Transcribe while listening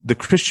the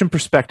Christian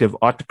perspective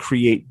ought to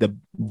create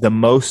the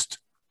most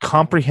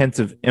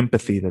comprehensive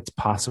empathy that's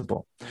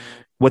possible.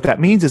 What that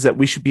means is that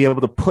we should be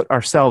able to put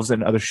ourselves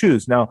in other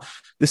shoes. Now,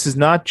 this is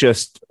not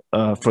just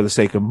for the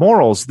sake of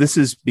morals. This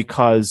is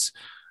because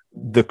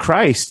the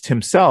Christ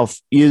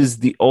himself is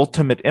the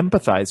ultimate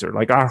empathizer.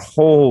 Like, our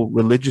whole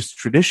religious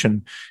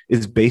tradition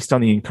is based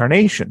on the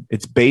incarnation.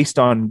 It's based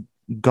on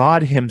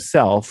God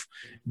himself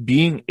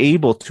being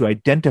able to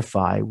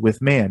identify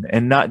with man,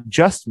 and not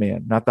just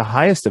man, not the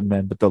highest of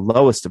men, but the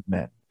lowest of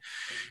men.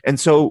 And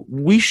so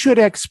we should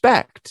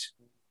expect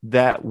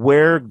that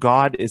where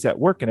God is at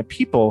work in a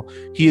people,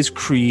 he is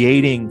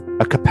creating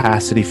a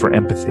capacity for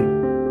empathy.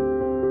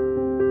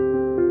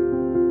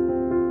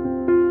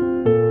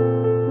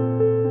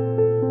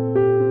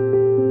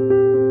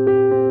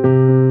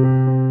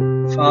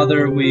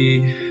 Father,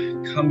 we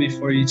come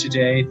before you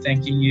today,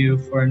 thanking you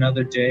for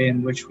another day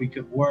in which we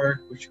could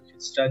work, which we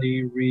could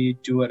study, read,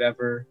 do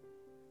whatever,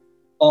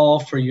 all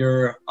for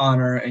your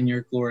honor and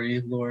your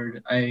glory,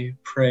 Lord. I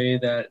pray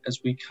that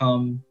as we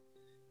come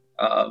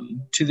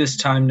to this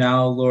time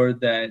now,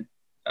 Lord, that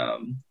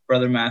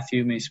Brother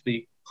Matthew may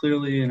speak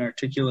clearly and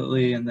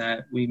articulately, and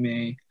that we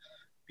may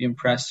be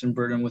impressed and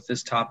burdened with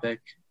this topic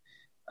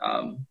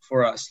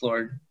for us,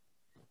 Lord.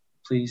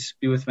 Please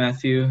be with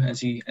Matthew as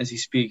he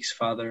speaks,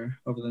 Father,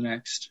 over the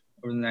next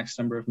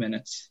number of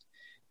minutes.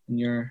 In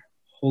your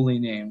holy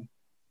name,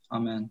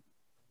 amen.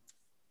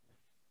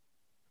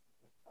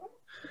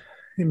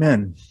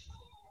 Amen.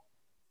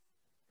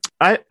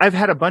 I've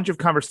had a bunch of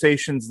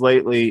conversations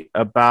lately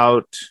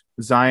about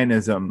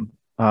Zionism.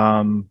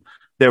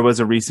 There was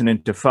a recent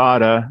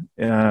intifada,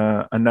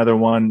 another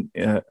one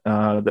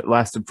that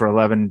lasted for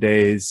 11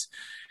 days.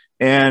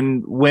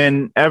 And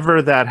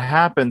whenever that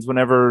happens,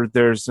 whenever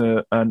there's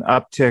an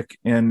uptick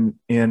in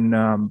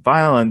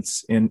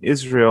violence in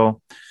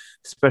Israel,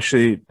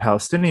 especially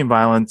Palestinian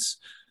violence,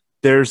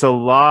 there's a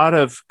lot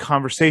of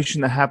conversation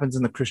that happens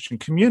in the Christian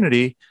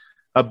community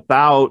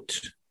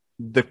about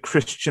the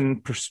Christian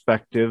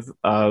perspective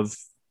of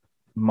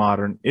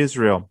modern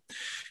Israel.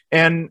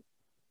 And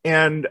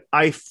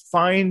I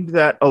find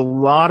that a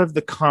lot of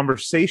the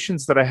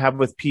conversations that I have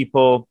with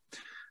people,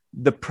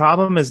 the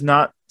problem is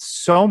not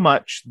so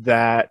much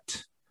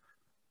that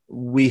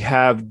we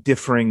have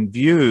differing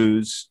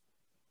views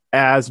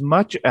as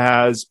much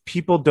as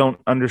people don't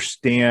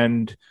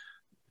understand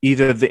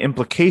either the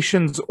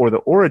implications or the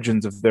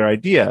origins of their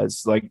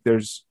ideas. Like,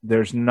 there's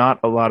not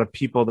a lot of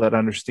people that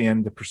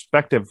understand the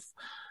perspective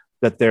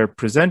that they're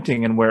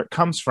presenting and where it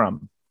comes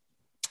from.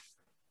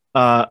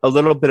 A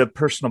little bit of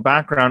personal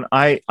background.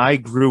 I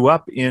grew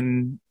up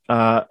in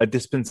a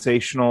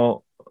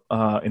dispensational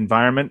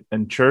environment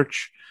and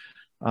church.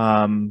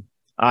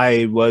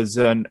 I was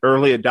an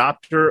early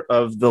adopter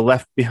of the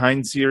Left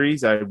Behind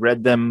series. I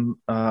read them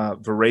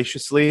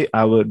voraciously.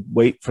 I would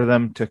wait for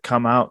them to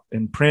come out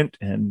in print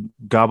and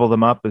gobble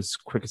them up as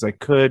quick as I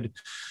could.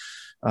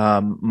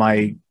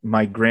 My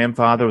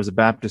grandfather was a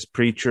Baptist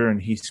preacher,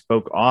 and he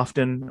spoke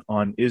often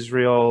on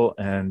Israel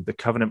and the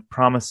covenant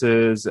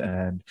promises.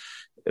 And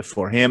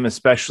for him,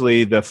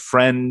 especially, the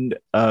friend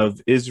of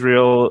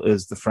Israel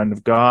is the friend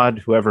of God.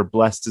 Whoever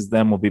blesses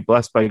them will be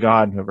blessed by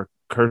God, and whoever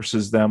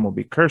curses them will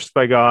be cursed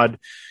by God.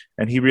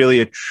 And he really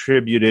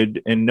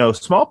attributed, in no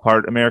small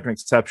part, American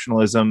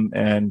exceptionalism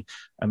and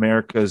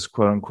America's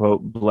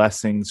quote-unquote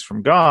blessings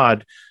from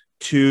God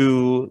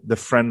to the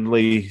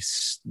friendly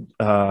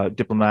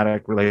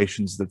diplomatic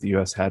relations that the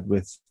U.S. had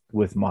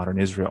with modern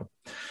Israel.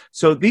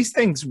 So these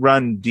things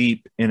run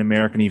deep in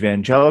American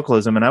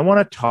evangelicalism, and I want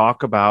to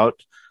talk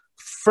about,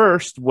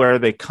 first, where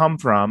they come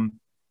from,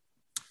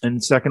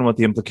 and second, what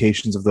the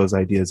implications of those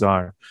ideas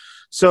are.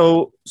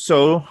 So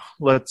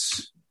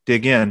let's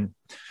dig in.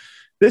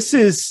 This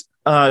is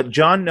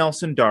John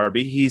Nelson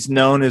Darby. He's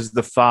known as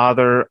the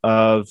father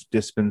of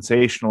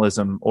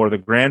dispensationalism, or the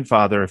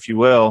grandfather, if you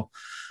will.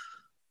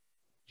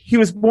 He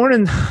was born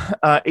in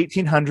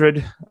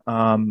 1800,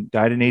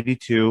 died in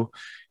 82.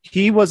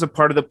 He was a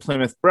part of the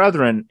Plymouth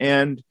Brethren,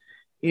 and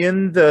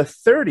in the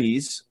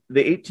 30s,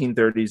 the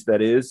 1830s,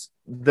 that is,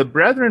 the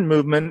Brethren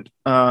movement,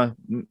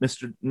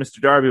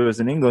 Mr. Darby was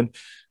in England,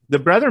 the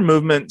Brethren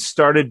movement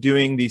started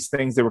doing these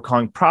things they were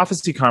calling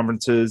prophecy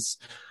conferences.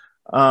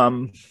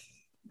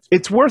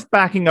 It's worth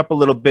backing up a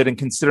little bit and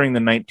considering the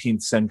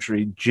 19th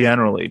century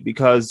generally,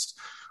 because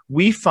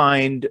we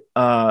find,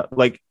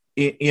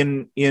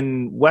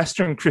 in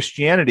Western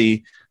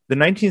Christianity, the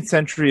 19th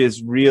century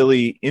is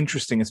really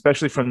interesting,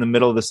 especially from the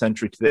middle of the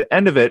century to the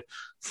end of it,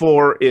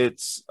 for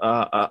its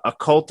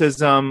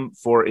occultism,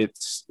 for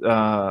its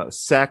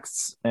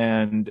sects,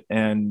 and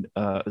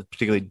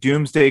particularly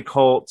doomsday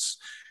cults.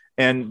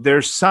 And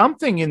there's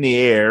something in the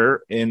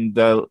air in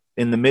the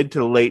mid to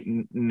the late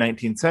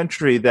 19th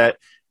century that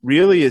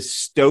really is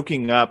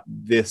stoking up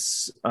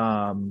this,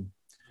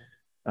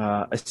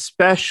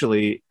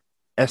 especially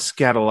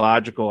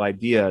eschatological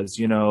ideas.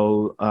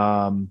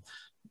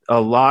 A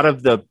lot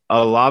of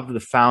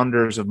the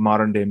founders of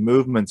modern day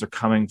movements are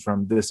coming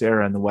from this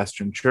era in the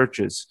Western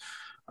churches.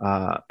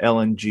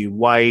 Ellen G.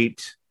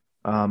 White,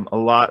 A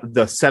lot,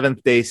 the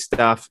Seventh Day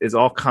stuff is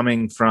all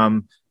coming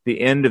from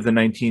the end of the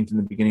 19th and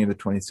the beginning of the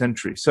 20th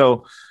century.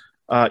 So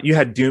you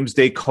had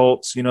doomsday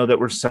cults, that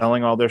were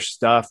selling all their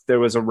stuff. There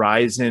was a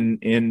rise in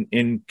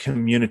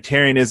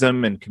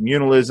communitarianism and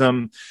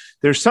communalism.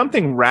 There's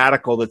something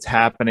radical that's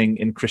happening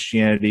in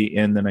Christianity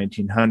in the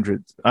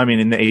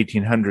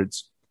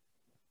 1800s.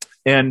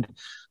 And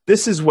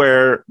this is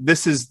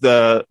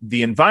the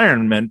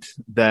environment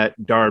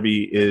that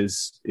Darby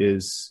is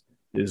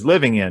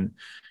living in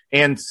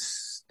and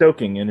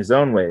stoking in his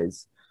own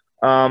ways.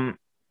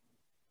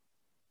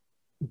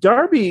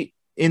 Darby,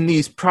 in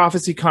these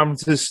prophecy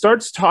conferences,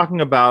 starts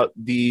talking about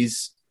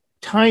these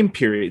time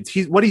periods.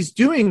 What he's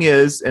doing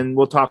is, and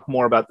we'll talk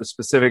more about the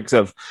specifics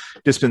of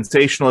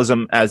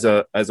dispensationalism as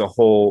a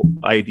whole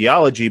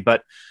ideology,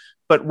 but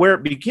where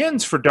it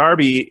begins for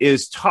Darby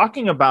is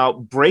talking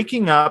about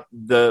breaking up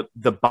the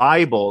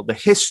Bible, the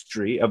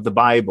history of the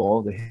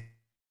Bible, the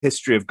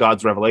history of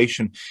God's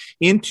revelation,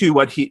 into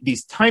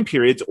these time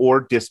periods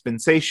or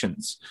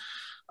dispensations.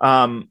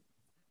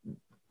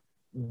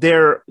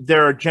 There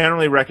are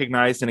generally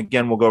recognized, and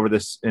again, we'll go over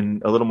this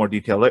in a little more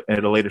detail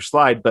at a later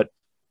slide, but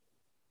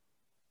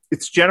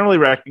it's generally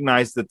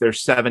recognized that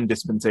there's 7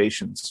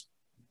 dispensations.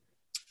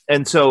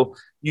 And so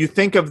you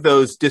think of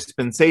those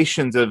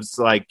dispensations as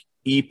like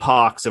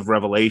epochs of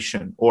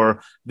revelation,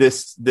 or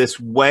this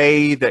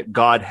way that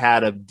God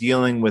had of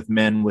dealing with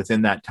men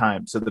within that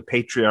time. So the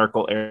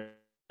patriarchal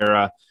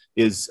era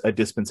is a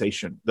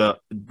dispensation. The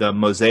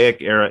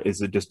Mosaic era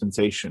is a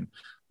dispensation.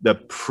 The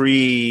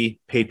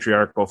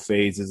pre-patriarchal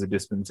phase is a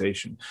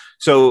dispensation.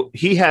 So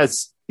he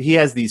has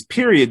these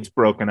periods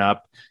broken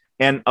up,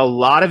 and a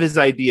lot of his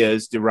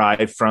ideas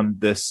derive from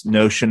this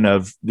notion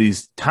of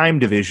these time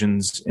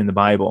divisions in the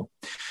Bible.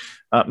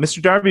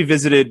 Mr. Darby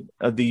visited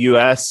the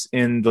U.S.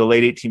 in the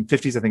late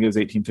 1850s, I think it was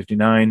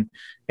 1859,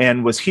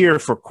 and was here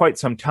for quite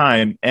some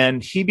time.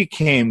 And he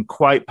became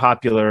quite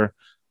popular,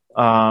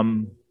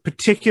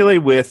 particularly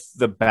with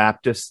the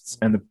Baptists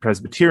and the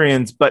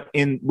Presbyterians, but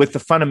with the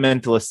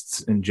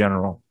fundamentalists in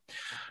general.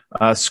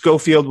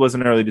 Schofield was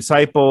an early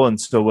disciple, and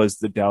so was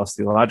the Dallas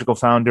Theological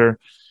founder.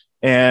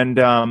 And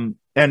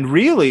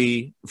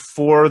really,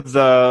 for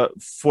the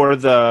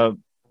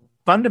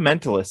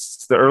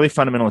fundamentalists, the early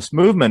fundamentalist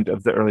movement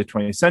of the early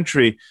 20th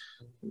century,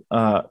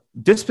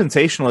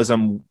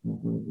 dispensationalism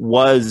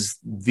was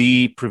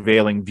the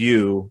prevailing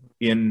view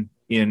in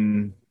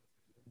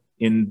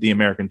the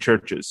American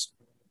churches,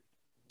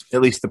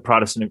 at least the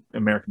Protestant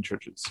American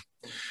churches.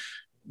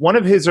 One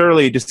of his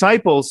early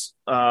disciples,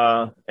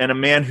 and a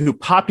man who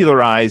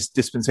popularized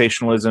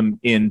dispensationalism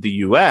in the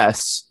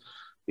U.S.,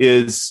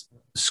 is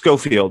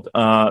Schofield.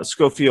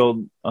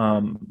 Schofield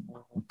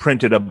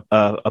printed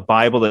a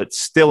Bible that's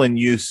still in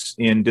use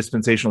in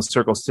dispensational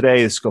circles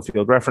today, the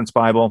Schofield Reference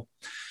Bible.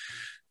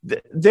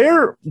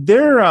 Their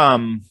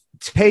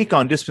take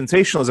on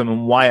dispensationalism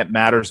and why it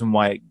matters and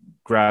why it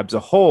grabs a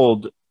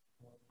hold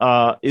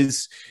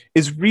is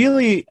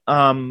really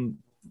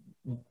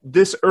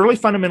this early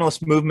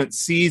fundamentalist movement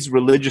sees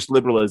religious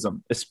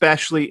liberalism,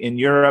 especially in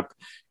Europe,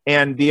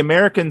 and the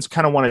Americans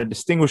kind of want to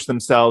distinguish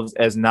themselves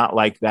as not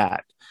like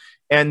that.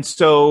 And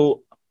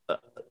so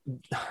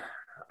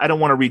I don't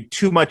want to read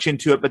too much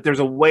into it, but there's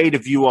a way to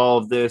view all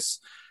of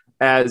this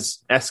as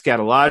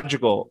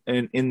eschatological.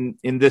 In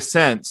this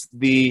sense,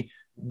 the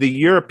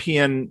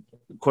European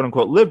quote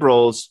unquote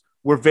liberals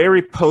were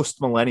very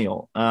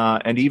post-millennial,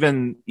 and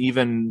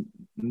even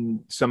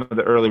some of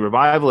the early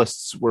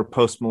revivalists were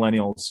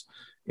post-millennials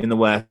in the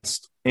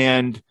West,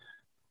 and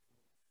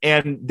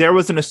there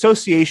was an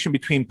association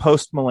between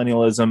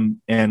post-millennialism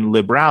and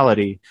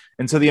liberality.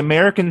 And so the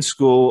American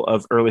school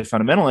of early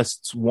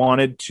fundamentalists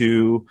wanted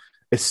to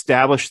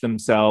establish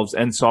themselves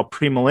and saw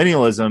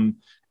premillennialism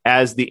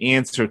as the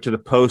answer to the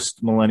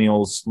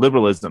post-millennials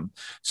liberalism.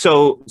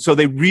 So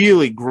they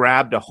really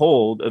grabbed a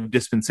hold of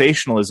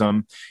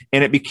dispensationalism,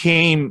 and it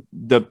became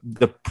the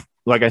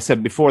like I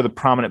said before, the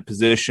prominent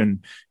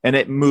position, and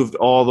it moved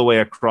all the way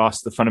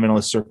across the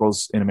fundamentalist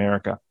circles in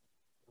America.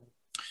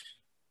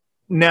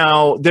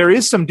 Now, there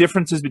is some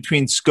differences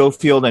between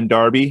Schofield and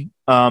Darby.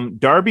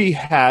 Darby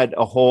had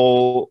a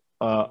whole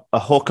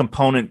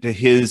component to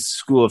his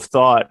school of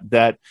thought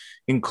that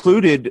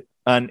included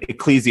an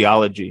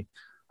ecclesiology.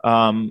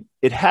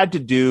 It had to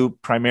do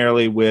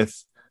primarily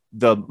with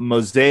the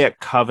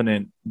Mosaic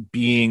covenant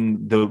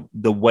being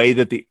the way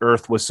that the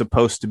earth was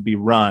supposed to be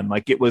run.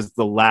 Like it was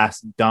the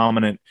last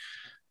dominant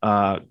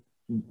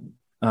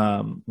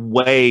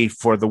way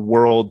for the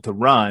world to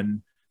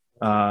run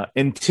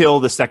until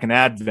the second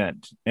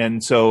advent.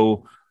 And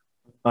so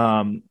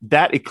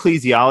that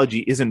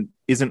ecclesiology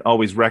isn't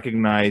always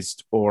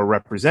recognized or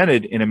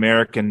represented in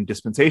American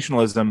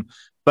dispensationalism,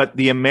 but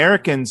the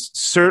Americans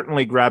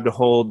certainly grabbed a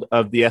hold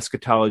of the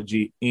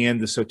eschatology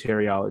and the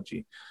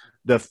soteriology.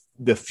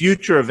 The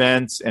future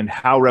events and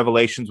how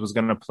Revelations was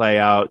going to play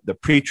out, the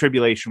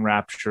pre-tribulation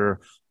rapture,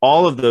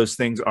 all of those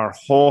things are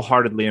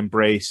wholeheartedly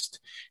embraced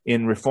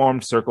in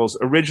Reformed circles,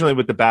 originally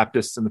with the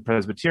Baptists and the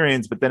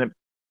Presbyterians, but then it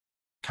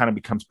kind of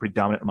becomes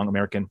predominant among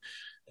American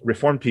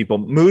Reformed people.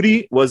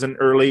 Moody was an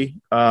early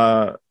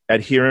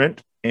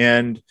adherent,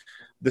 and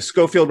the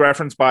Scofield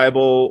Reference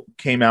Bible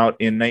came out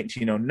in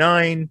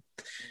 1909,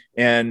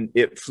 and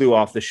it flew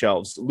off the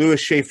shelves. Lewis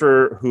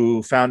Schaeffer,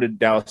 who founded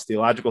Dallas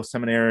Theological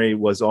Seminary,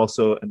 was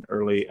also an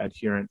early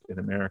adherent in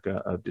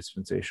America of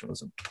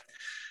dispensationalism.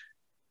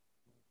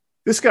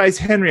 This guy's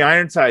Henry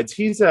Ironsides.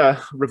 He's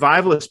a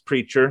revivalist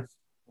preacher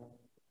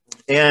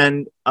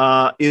and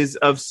is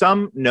of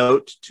some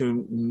note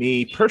to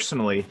me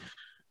personally.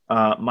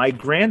 My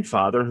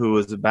grandfather, who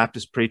was a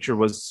Baptist preacher,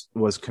 was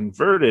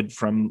converted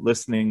from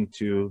listening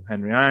to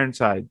Henry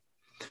Ironside.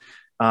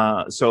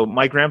 So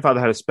my grandfather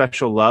had a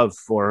special love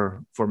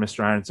for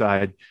Mr.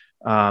 Ironside.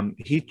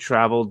 He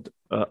traveled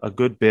a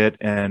good bit,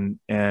 and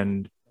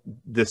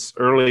this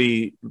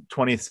early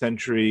 20th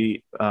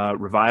century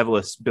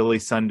revivalist, Billy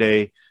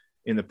Sunday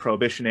in the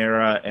Prohibition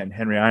era, and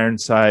Henry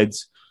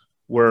Ironsides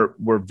were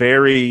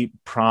very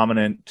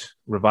prominent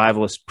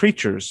revivalist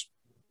preachers.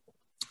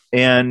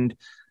 And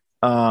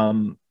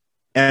Mr.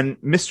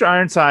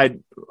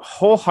 Ironside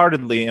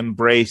wholeheartedly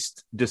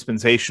embraced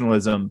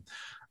dispensationalism,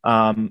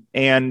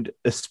 and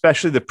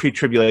especially the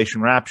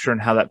pre-tribulation rapture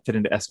and how that fit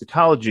into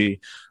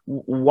eschatology.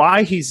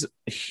 Why he's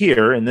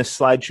here in this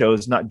slideshow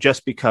is not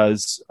just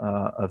because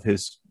of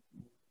his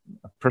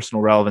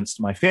personal relevance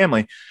to my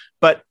family,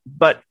 but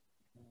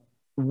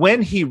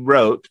when he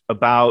wrote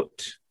about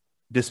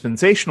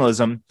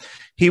dispensationalism,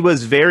 he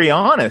was very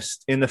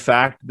honest in the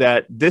fact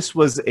that this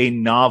was a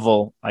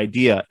novel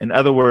idea. In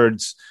other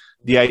words,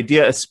 the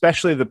idea,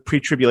 especially the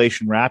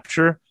pre-tribulation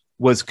rapture,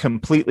 was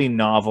completely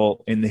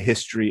novel in the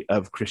history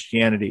of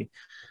Christianity.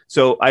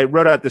 So I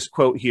wrote out this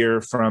quote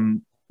here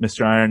from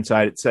Mr.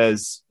 Ironside. It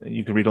says,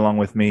 you can read along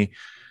with me,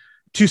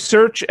 "To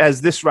search, as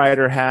this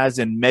writer has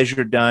in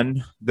measure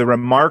done, the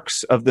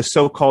remarks of the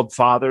so-called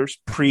fathers,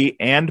 pre-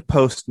 and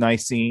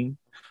post-Nicene,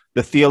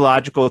 the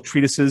theological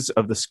treatises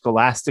of the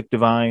scholastic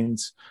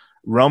divines,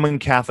 Roman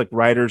Catholic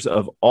writers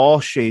of all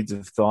shades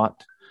of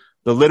thought,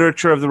 the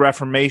literature of the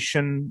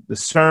Reformation, the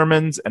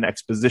sermons and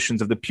expositions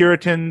of the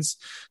Puritans,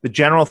 the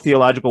general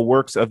theological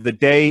works of the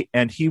day,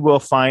 and he will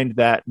find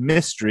that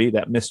mystery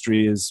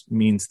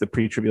means the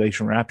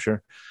pre-tribulation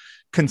rapture,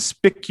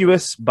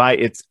 conspicuous by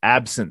its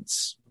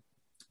absence."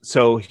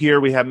 So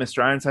here we have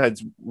Mr.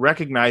 Ironsides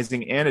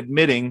recognizing and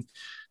admitting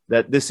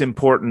that this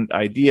important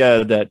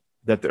idea that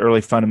the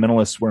early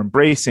fundamentalists were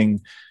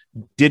embracing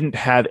didn't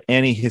have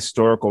any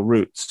historical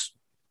roots.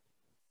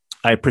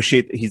 I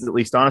appreciate that he's at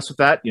least honest with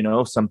that.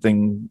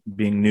 Something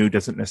being new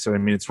doesn't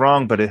necessarily mean it's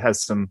wrong, but it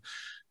has some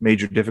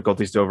major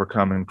difficulties to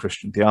overcome in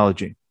Christian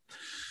theology.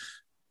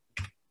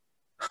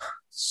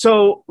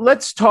 So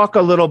let's talk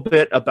a little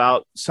bit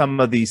about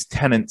some of these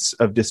tenets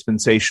of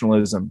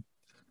dispensationalism.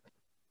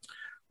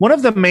 One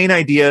of the main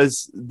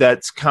ideas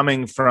that's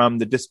coming from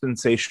the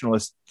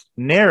dispensationalist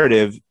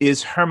narrative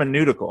is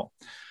hermeneutical.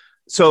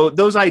 So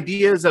those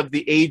ideas of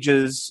the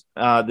ages,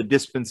 the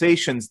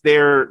dispensations,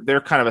 they're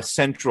kind of a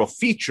central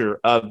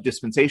feature of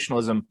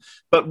dispensationalism.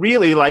 But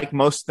really, like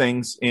most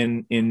things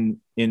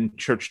in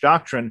church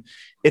doctrine,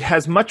 it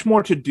has much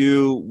more to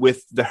do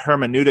with the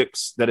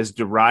hermeneutics that is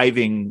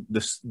deriving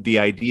the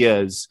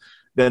ideas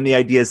than the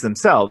ideas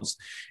themselves.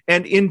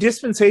 And in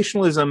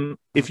dispensationalism,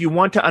 if you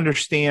want to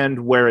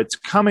understand where it's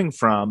coming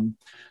from,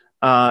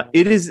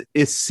 it is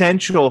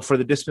essential for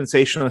the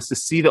dispensationalists to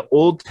see the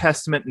Old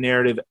Testament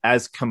narrative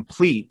as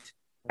complete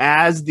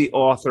as the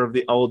author of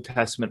the Old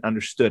Testament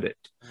understood it.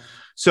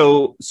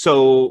 So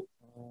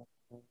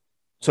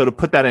to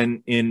put that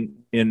in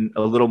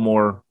a little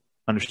more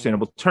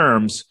understandable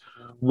terms,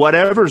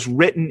 whatever's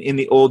written in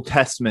the Old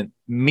Testament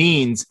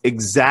means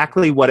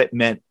exactly what it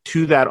meant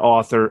to that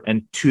author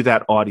and to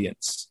that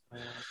audience.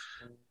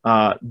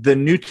 The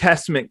New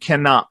Testament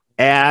cannot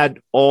add,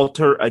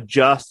 alter,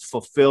 adjust,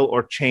 fulfill,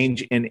 or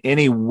change in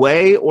any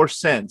way or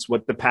sense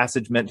what the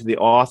passage meant to the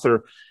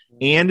author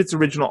and its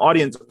original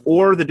audience,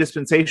 or the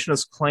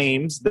dispensationalist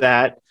claims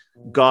that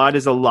God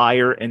is a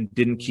liar and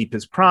didn't keep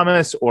his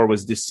promise, or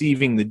was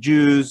deceiving the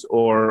Jews,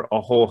 or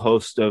a whole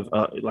host of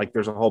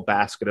there's a whole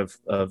basket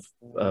of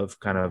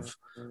kind of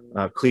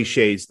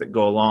cliches that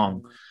go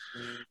along.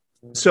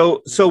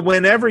 So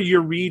whenever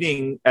you're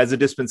reading as a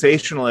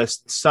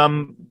dispensationalist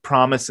some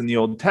promise in the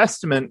Old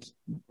Testament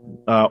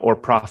or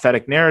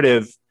prophetic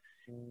narrative,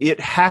 it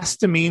has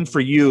to mean for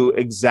you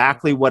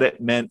exactly what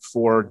it meant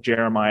for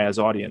Jeremiah's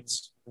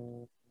audience.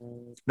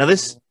 Now,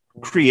 this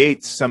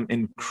creates some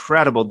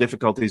incredible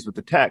difficulties with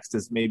the text,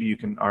 as maybe you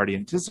can already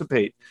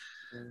anticipate,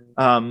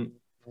 not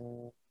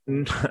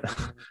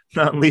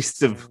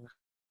least of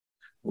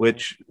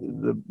which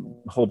the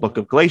whole book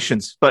of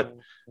Galatians.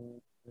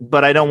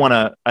 But I don't want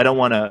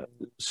to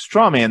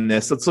strawman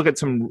this. Let's look at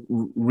some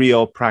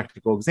real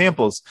practical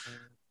examples.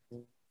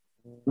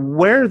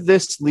 Where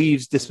this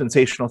leaves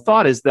dispensational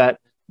thought is that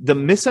the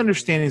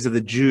misunderstandings of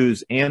the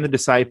Jews and the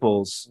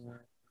disciples,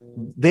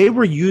 they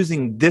were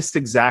using this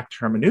exact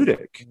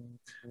hermeneutic.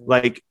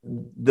 Like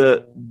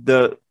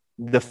the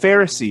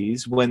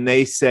Pharisees, when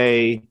they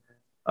say,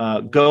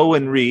 go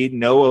and read,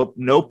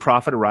 no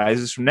prophet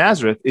arises from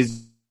Nazareth,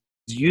 is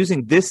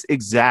using this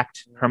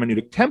exact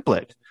hermeneutic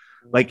template.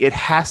 Like, it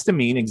has to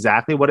mean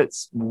exactly what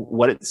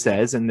it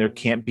says, and there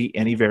can't be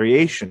any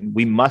variation.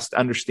 We must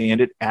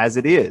understand it as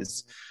it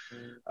is.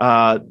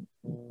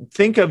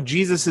 Think of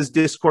Jesus's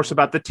discourse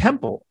about the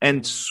temple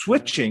and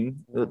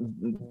switching,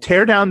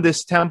 tear down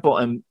this temple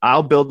and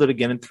I'll build it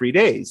again in 3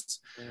 days.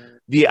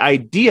 The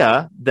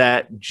idea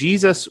that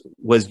Jesus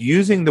was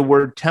using the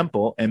word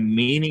temple and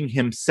meaning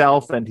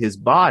himself and his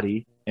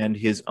body and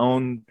his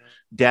own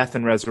death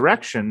and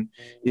resurrection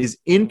is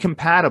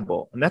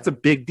incompatible. And that's a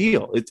big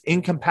deal. It's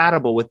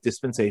incompatible with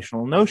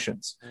dispensational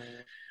notions.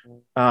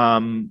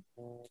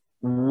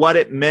 What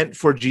it meant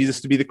for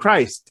Jesus to be the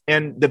Christ,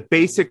 and the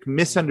basic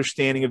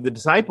misunderstanding of the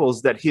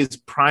disciples that his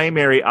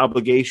primary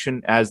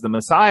obligation as the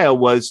Messiah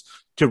was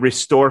to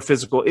restore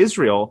physical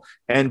Israel,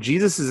 and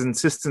Jesus's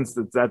insistence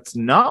that that's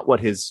not what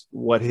his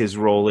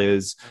role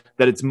is,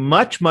 that it's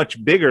much,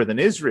 much bigger than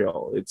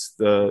Israel. It's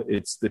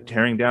the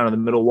tearing down of the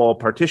middle wall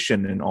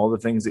partition and all the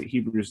things that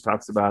Hebrews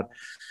talks about.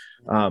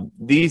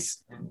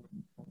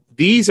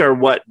 These are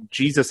what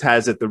Jesus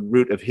has at the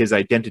root of his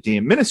identity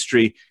and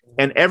ministry,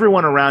 and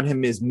everyone around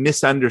him is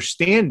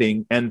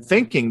misunderstanding and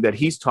thinking that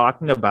he's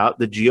talking about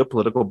the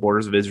geopolitical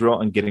borders of Israel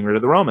and getting rid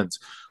of the Romans.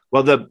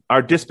 Well,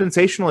 our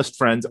dispensationalist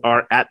friends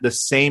are at the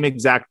same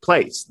exact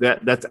place.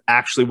 That's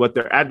actually what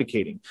they're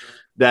advocating,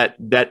 that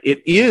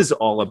it is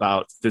all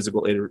about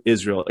physical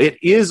Israel. It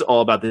is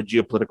all about the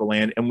geopolitical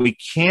land, and we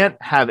can't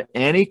have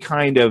any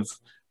kind of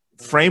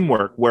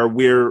framework where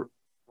we're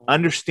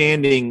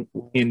understanding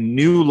in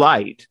new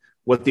light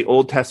what the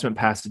Old Testament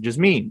passages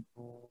mean.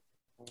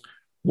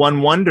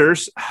 One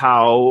wonders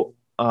how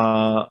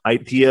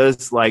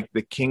ideas like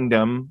the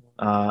kingdom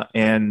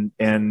and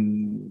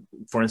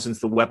for instance,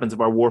 the weapons of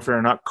our warfare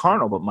are not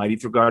carnal, but mighty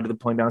through God to the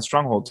pulling down of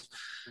strongholds.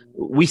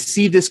 We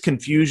see this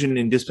confusion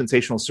in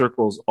dispensational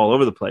circles all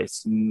over the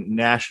place.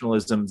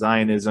 Nationalism,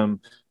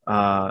 Zionism,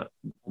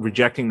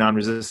 rejecting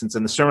non-resistance,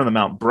 and the Sermon on the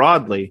Mount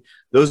broadly,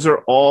 those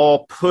are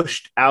all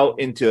pushed out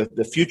into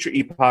the future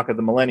epoch of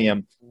the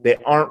millennium. They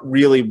aren't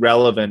really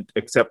relevant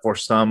except for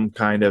some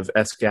kind of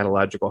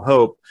eschatological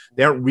hope.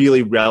 They aren't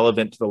really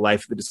relevant to the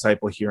life of the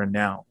disciple here and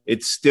now.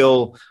 It's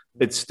still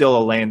a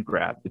land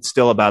grab. It's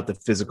still about the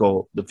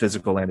physical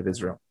land of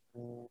Israel.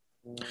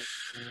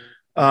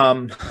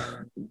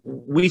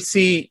 We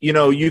see,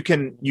 you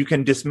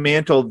can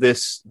dismantle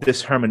this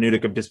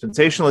hermeneutic of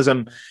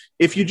dispensationalism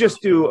if you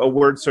just do a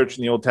word search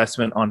in the Old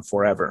Testament on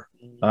forever.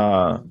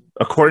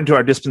 According to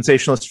our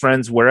dispensationalist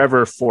friends,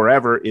 wherever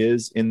forever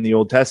is in the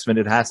Old Testament,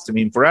 it has to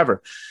mean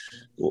forever.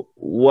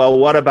 Well,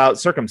 what about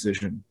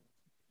circumcision?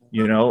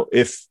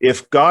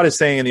 If God is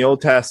saying in the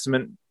Old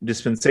Testament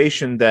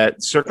dispensation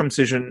that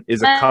circumcision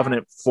is a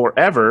covenant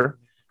forever,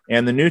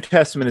 and the New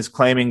Testament is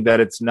claiming that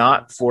it's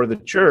not for the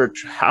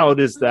church, how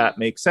does that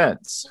make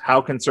sense?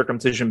 How can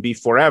circumcision be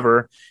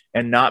forever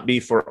and not be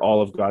for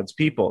all of God's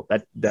people?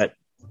 That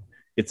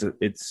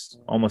it's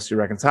almost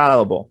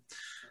irreconcilable.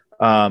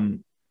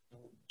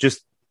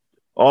 Just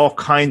all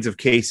kinds of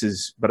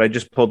cases, but I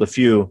just pulled a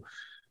few.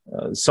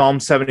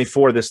 Psalm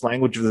 74, this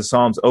language of the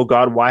Psalms, "O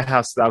God, why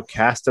hast thou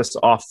cast us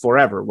off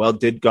forever?" Well,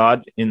 did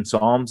God in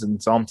Psalm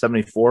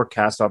 74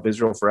 cast off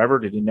Israel forever?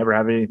 Did he never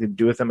have anything to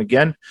do with them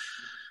again?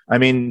 I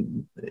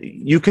mean,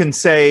 you can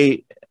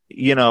say,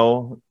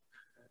 a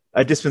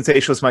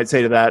dispensationalist might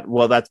say to that,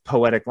 well, that's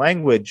poetic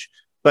language,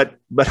 but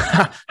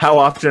how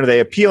often are they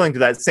appealing to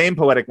that same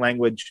poetic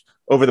language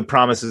over the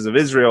promises of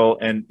Israel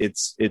and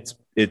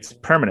its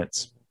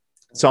permanence?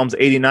 Psalms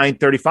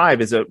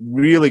 89:35 is a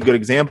really good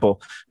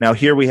example. Now,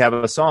 here we have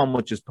a psalm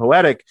which is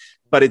poetic,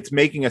 but it's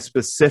making a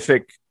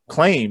specific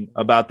claim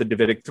about the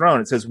Davidic throne.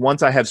 It says,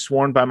 "Once I have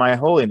sworn by my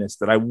holiness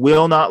that I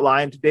will not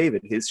lie unto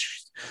David. His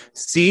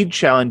seed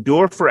shall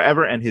endure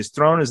forever, and his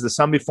throne is the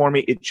sun before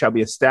me. It shall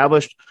be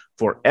established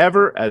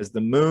forever as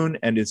the moon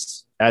and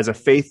is as a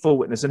faithful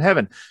witness in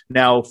heaven."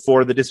 Now,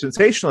 for the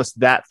dispensationalists,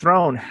 that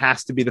throne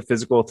has to be the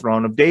physical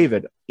throne of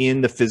David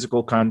in the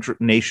physical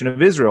nation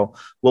of Israel.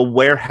 Well,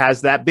 where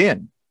has that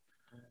been?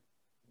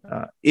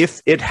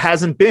 If it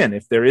hasn't been,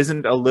 if there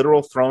isn't a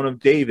literal throne of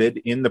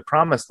David in the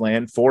promised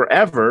land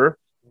forever,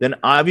 then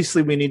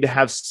obviously we need to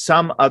have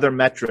some other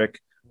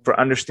metric for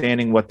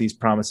understanding what these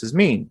promises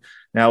mean.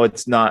 Now,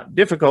 it's not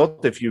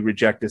difficult if you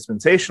reject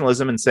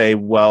dispensationalism and say,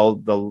 well,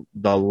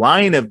 the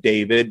line of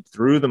David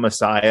through the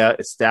Messiah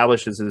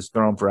establishes his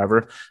throne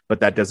forever,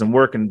 but that doesn't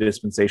work in a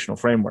dispensational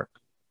framework.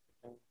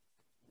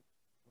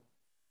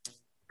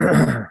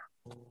 I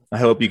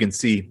hope you can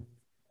see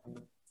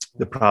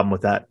the problem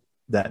with that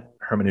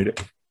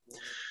hermeneutic.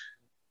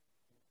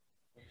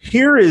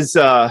 Here is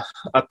a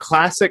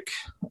classic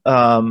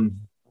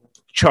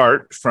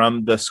chart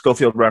from the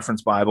Scofield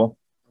Reference Bible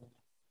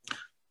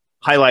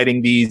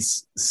highlighting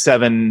these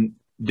 7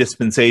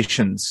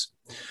 dispensations.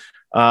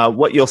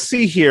 What you'll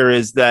see here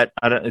is that,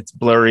 it's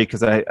blurry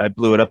because I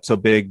blew it up so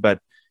big, but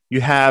you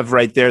have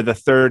right there the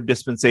third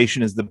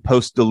dispensation is the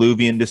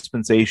post-diluvian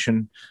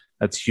dispensation.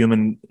 That's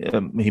human.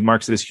 He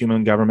marks it as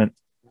human government.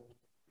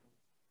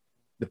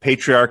 The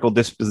patriarchal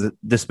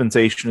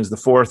dispensation is the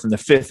fourth, and the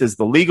fifth is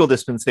the legal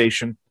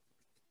dispensation.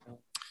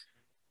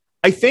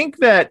 I think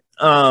that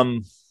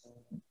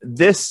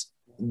this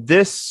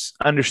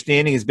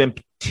understanding has been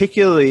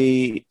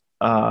particularly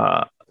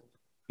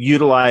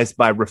utilized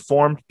by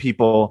Reformed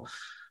people,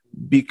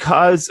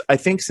 because I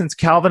think since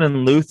Calvin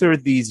and Luther,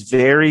 these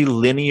very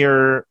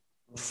linear,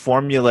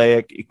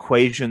 formulaic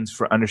equations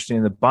for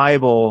understanding the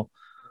Bible,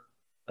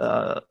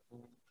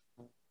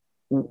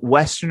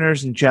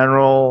 Westerners in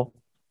general,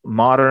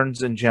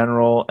 moderns in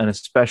general, and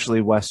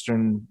especially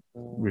Western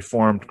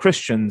Reformed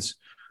Christians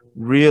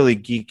really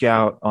geek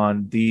out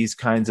on these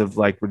kinds of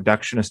like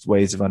reductionist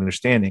ways of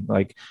understanding,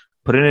 like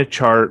put in a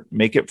chart,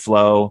 make it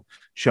flow,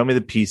 show me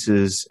the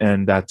pieces,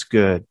 and that's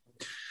good.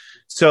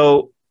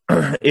 So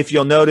if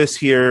you'll notice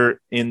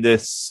here in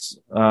this,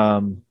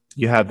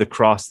 you have the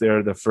cross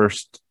there, the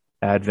first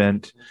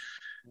Advent.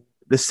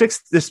 The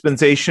sixth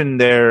dispensation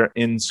there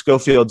in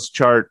Schofield's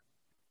chart,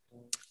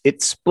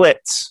 it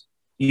splits.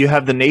 You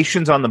have the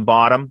nations on the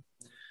bottom,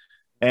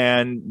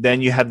 and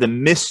then you have the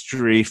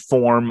mystery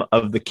form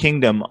of the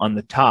kingdom on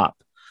the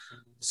top.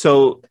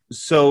 So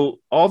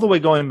all the way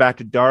going back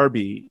to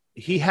Darby,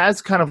 he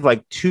has kind of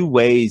like two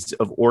ways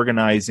of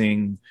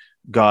organizing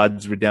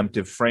God's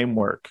redemptive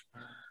framework.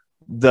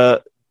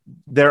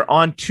 They're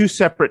on two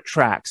separate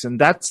tracks, and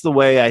that's the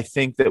way I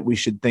think that we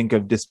should think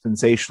of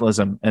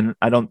dispensationalism. And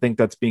I don't think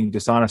that's being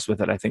dishonest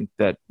with it. I think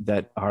that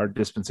our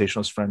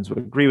dispensationalist friends would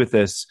agree with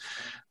this,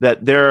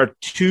 that there are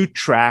two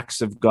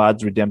tracks of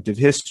God's redemptive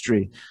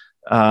history.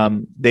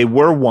 They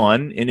were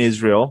one in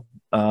Israel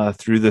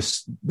through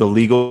the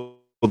legal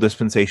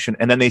dispensation,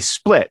 and then they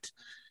split.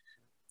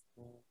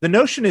 The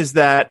notion is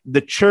that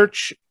the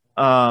church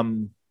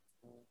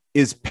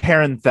is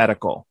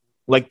parenthetical.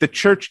 Like the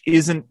church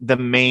isn't the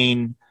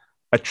main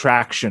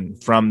attraction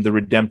from the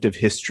redemptive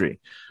history.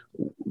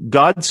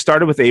 God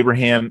started with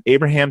Abraham.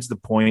 Abraham's the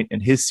point,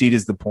 and his seed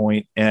is the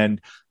point, and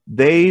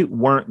they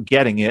weren't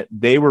getting it.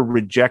 They were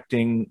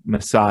rejecting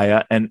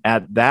Messiah, and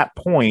at that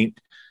point,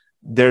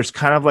 there's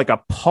kind of like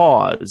a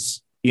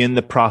pause in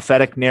the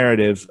prophetic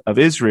narrative of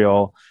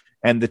Israel,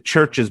 and the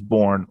church is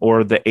born,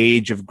 or the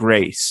age of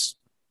grace,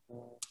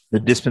 the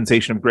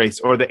dispensation of grace,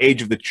 or the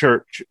age of the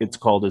church, it's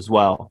called as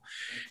well.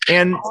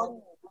 And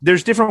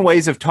there's different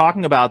ways of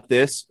talking about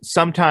this.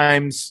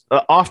 Sometimes,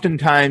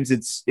 oftentimes,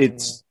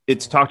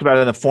 it's talked about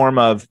in the form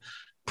of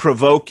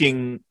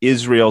provoking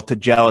Israel to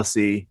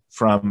jealousy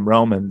from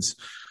Romans,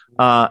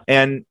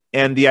 and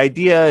the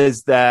idea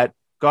is that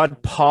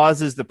God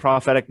pauses the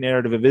prophetic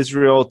narrative of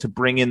Israel to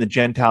bring in the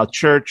Gentile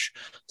church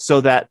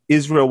so that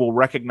Israel will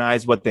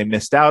recognize what they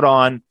missed out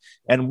on,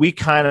 and we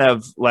kind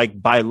of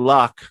like by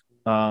luck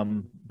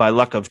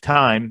of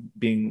time,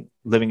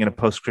 living in a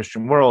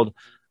post-Christian world,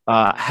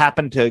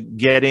 happen to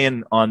get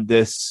in on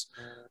this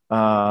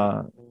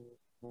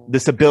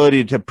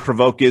ability to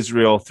provoke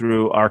Israel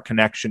through our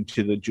connection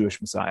to the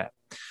Jewish Messiah.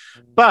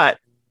 But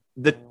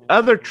the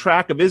other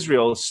track of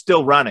Israel is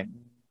still running,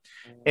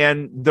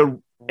 and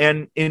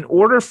in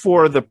order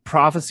for the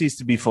prophecies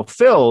to be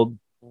fulfilled,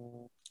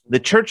 the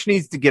church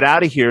needs to get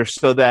out of here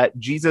so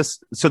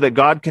that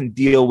God can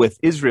deal with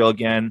Israel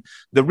again,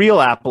 the real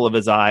apple of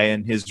his eye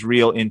and his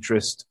real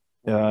interest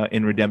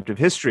in redemptive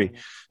history.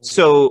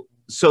 So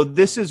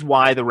this is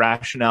why the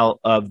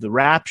rationale of the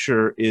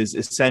rapture is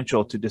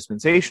essential to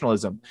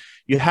dispensationalism.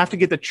 You have to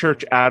get the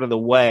church out of the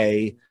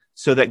way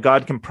so that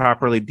God can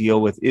properly deal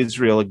with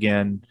Israel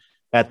again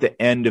at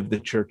the end of the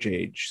church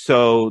age.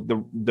 So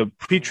the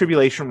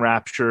pre-tribulation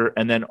rapture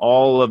and then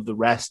all of the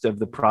rest of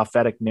the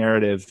prophetic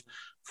narrative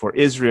for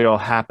Israel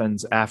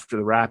happens after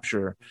the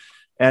rapture.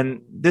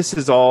 And this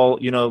is all,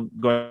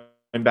 going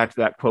back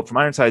to that quote from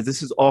Ironsides,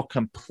 this is all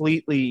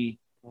completely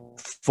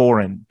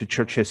foreign to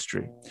church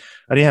history.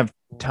 I didn't have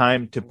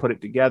time to put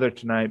it together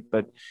tonight,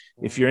 but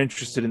if you're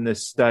interested in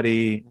this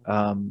study,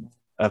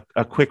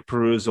 a quick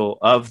perusal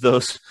of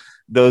those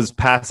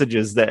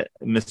passages that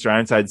Mr.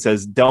 Ironside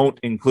says don't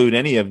include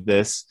any of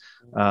this,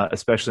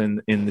 especially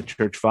in the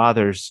church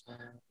fathers,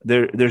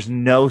 there's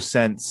no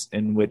sense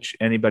in which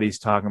anybody's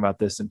talking about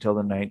this until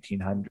the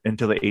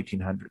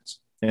 1800s.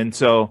 And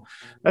so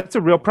that's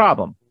a real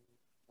problem.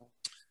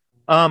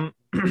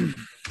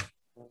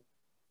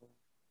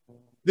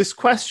 This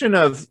question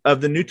of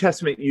the New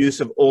Testament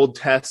use of Old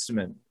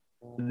Testament,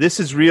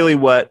 this is really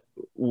where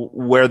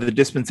the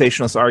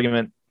dispensationalist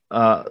argument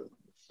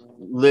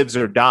lives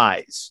or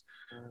dies.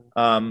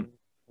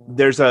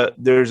 There's a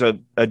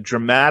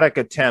dramatic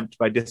attempt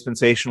by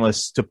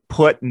dispensationalists to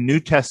put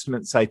New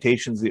Testament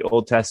citations of the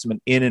Old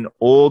Testament in an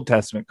Old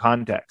Testament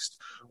context,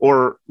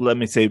 or let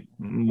me say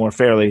more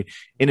fairly,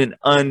 in an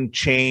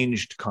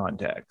unchanged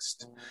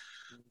context.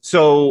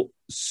 So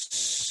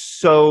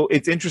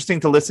it's interesting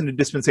to listen to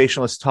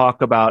dispensationalists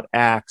talk about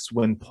Acts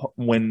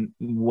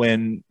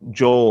when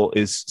Joel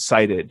is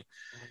cited,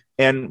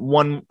 and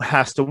one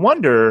has to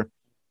wonder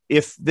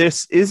if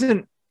this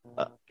isn't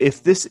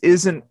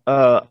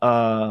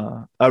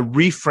a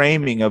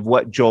reframing of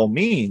what Joel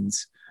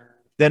means.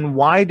 Then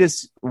why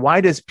does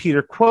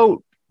Peter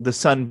quote the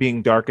sun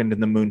being darkened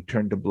and the moon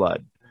turned to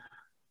blood?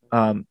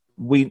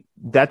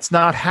 That's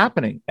not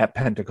happening at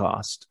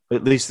Pentecost.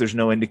 At least there's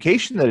no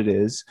indication that it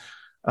is.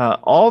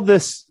 All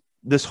this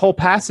this whole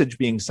passage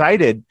being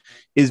cited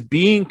is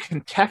being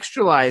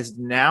contextualized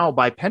now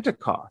by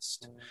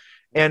Pentecost.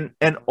 And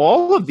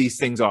all of these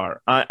things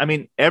are, I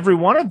mean, every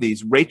one of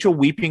these, Rachel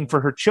weeping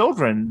for her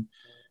children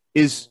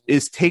is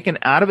taken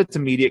out of its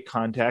immediate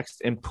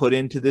context and put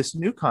into this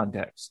new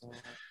context.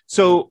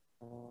 So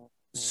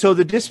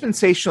the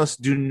dispensationalists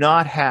do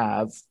not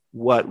have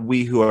what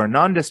we who are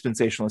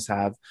non-dispensationalists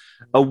have,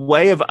 a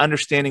way of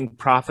understanding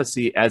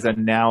prophecy as a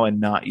now and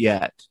not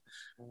yet.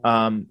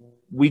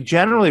 We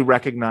generally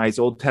recognize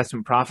Old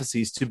Testament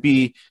prophecies to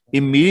be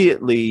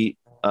immediately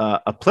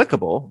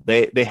applicable.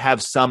 They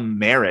have some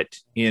merit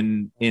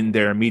in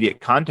their immediate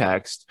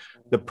context.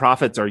 The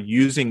prophets are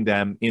using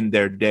them in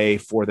their day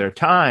for their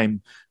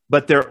time,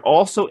 but they're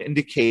also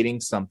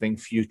indicating something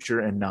future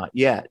and not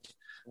yet.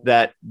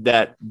 That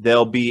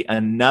there'll be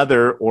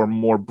another or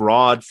more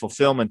broad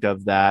fulfillment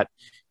of that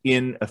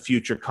in a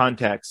future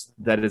context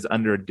that is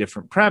under a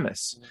different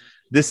premise.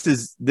 This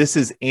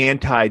is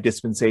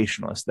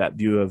anti-dispensationalist, that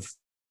view of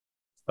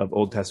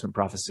Old Testament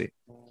prophecy.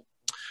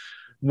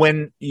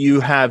 When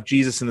you have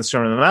Jesus in the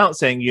Sermon on the Mount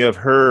saying, "You have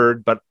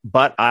heard, but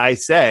I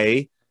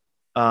say,"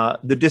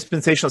 the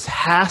dispensationalist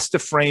has to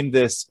frame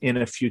this in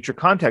a future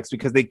context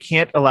because they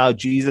can't allow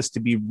Jesus to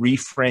be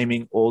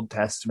reframing Old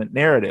Testament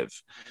narrative.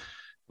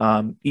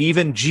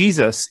 Even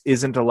Jesus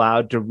isn't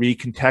allowed to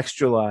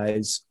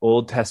recontextualize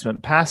Old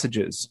Testament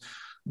passages.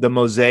 The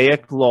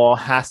Mosaic law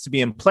has to be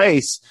in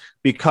place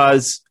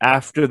because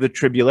after the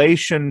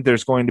tribulation,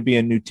 there's going to be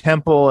a new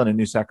temple and a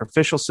new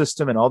sacrificial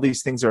system, and all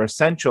these things are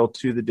essential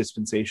to the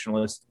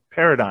dispensationalist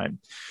paradigm.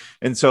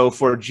 And so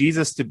for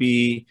Jesus to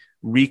be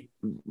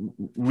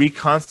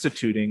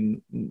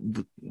reconstituting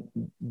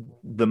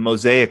the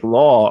Mosaic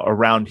law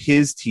around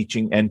his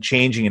teaching and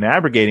changing and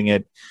abrogating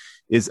it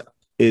is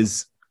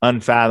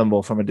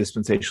unfathomable from a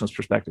dispensationalist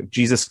perspective.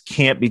 Jesus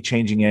can't be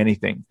changing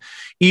anything,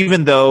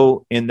 even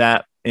though in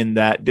that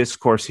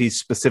discourse, he's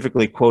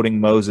specifically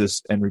quoting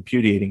Moses and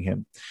repudiating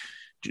him.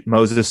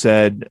 Moses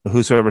said,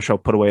 "Whosoever shall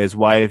put away his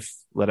wife,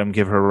 let him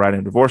give her a right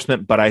of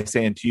divorcement. But I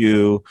say unto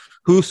you,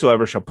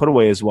 whosoever shall put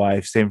away his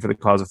wife, same for the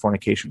cause of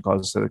fornication,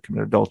 causes her to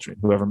commit adultery.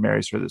 Whoever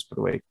marries her that's put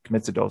away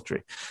commits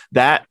adultery."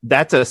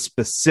 That's a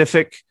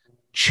specific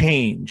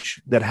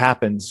change that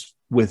happens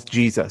with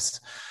Jesus.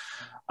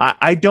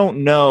 I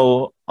don't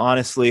know,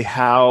 honestly,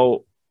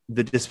 how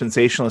the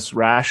dispensationalists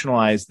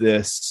rationalize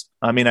this.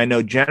 I mean, I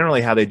know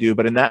generally how they do,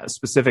 but in that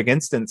specific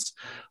instance,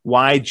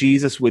 why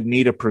Jesus would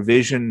need a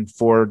provision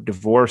for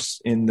divorce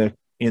in the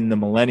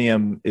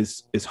millennium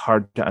is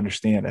hard to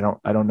understand.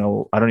 I don't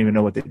know. I don't even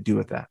know what they do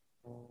with that.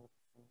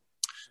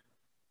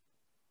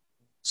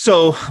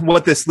 So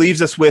what this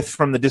leaves us with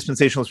from the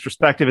dispensationalist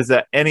perspective is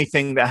that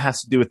anything that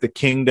has to do with the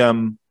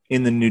kingdom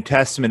in the New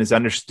Testament is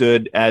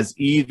understood as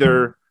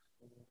either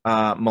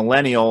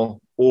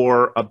millennial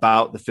or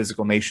about the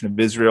physical nation of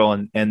Israel,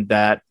 and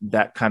that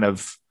kind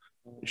of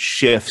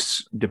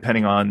shifts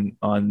depending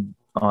on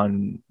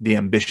the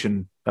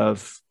ambition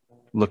of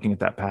looking at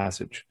that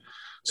passage.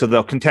 So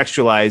they'll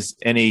contextualize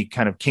any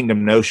kind of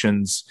kingdom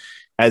notions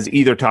as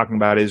either talking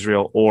about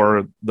Israel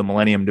or the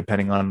millennium,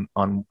 depending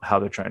on how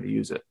they're trying to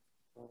use it.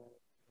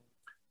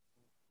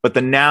 But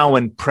the now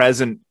and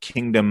present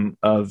kingdom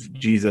of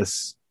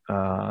Jesus,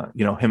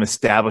 him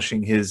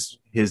establishing his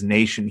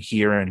nation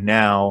here and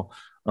now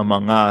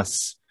among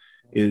us,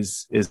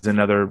 is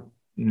another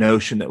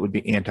notion that would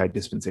be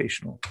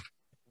anti-dispensational.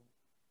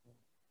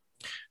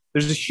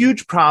 There's a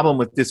huge problem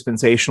with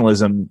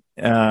dispensationalism,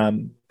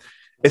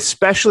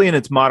 especially in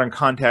its modern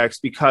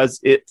context, because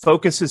it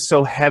focuses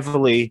so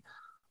heavily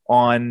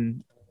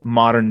on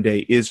modern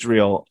day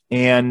Israel,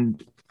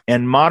 and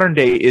modern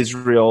day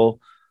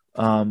Israel,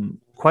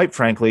 quite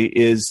frankly,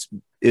 is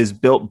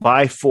built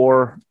by,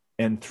 for,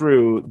 and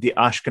through the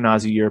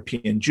Ashkenazi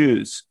European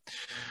Jews.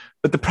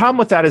 But the problem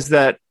with that is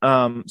that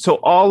so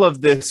all of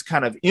this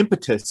kind of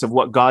impetus of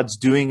what God's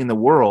doing in the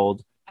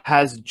world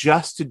has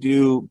just to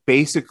do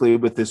basically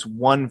with this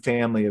one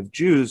family of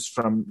Jews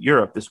from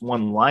Europe, this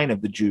one line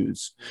of the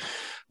Jews.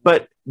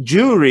 But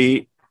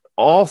Jewry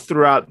all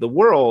throughout the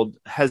world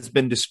has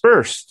been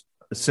dispersed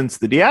since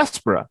the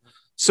diaspora.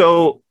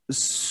 So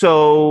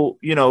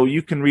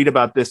you can read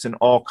about this in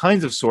all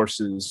kinds of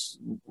sources.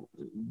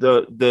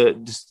 The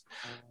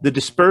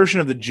dispersion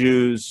of the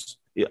Jews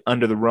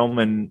under the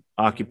Roman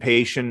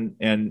occupation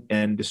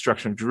and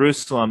destruction of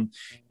Jerusalem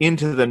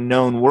into the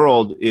known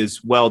world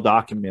is well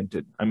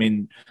documented. I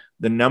mean,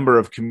 the number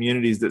of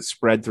communities that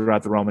spread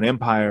throughout the Roman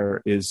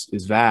Empire is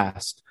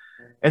vast.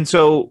 And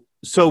so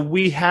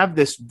we have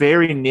this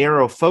very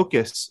narrow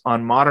focus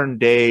on modern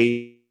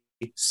day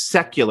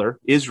secular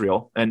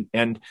Israel,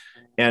 and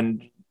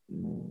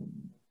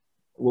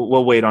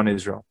we'll wait on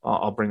Israel.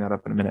 I'll bring that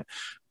up in a minute.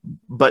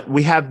 But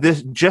we have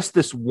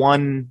this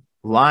one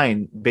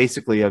line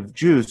basically of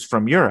Jews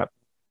from Europe,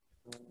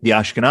 the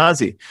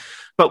Ashkenazi.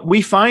 But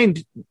we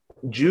find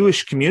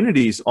Jewish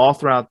communities all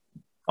throughout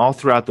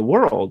the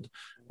world.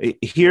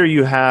 Here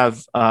you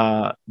have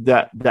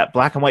that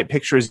black and white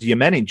picture is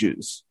Yemeni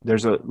Jews.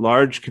 There's a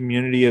large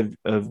community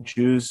of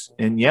Jews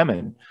in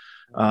Yemen.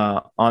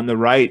 On the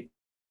right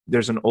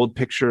there's an old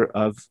picture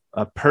of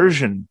a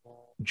Persian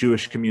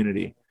Jewish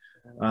community.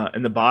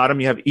 In the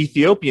bottom, you have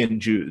Ethiopian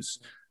Jews.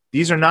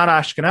 These are not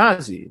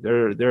Ashkenazi.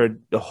 They're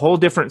a whole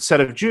different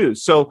set of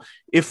Jews. So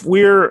if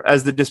we're,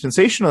 as the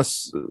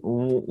dispensationalists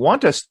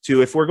want us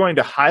to, if we're going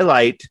to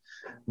highlight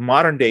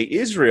modern day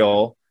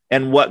Israel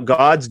and what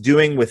God's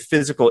doing with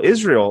physical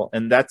Israel,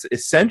 and that's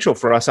essential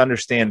for us to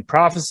understand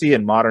prophecy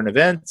and modern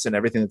events and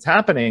everything that's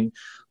happening,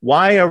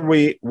 why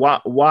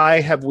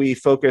have we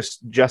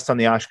focused just on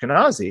the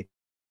Ashkenazi?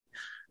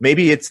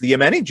 Maybe it's the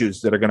Yemeni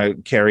Jews that are going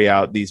to carry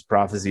out these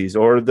prophecies,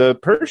 or the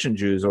Persian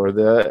Jews, or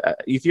the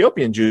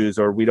Ethiopian Jews,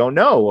 or we don't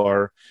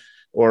know,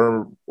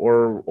 or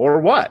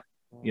what.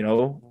 You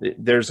know,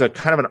 there's a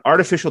kind of an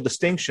artificial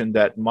distinction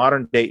that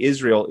modern day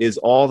Israel is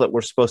all that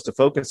we're supposed to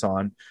focus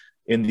on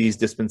in these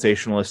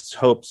dispensationalists'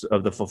 hopes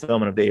of the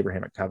fulfillment of the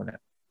Abrahamic covenant.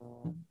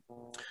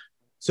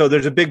 So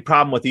there's a big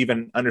problem with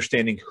even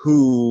understanding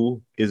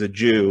who is a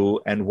Jew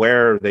and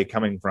where are they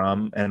coming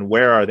from and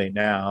where are they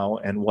now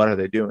and what are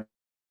they doing.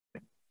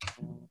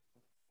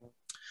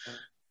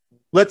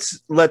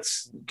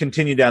 Let's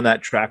continue down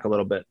that track a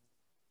little bit.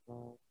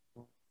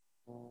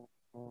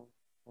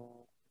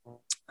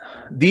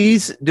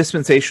 These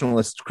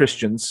dispensationalist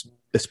Christians,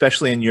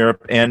 especially in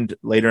Europe and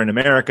later in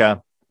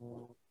America,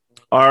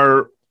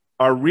 are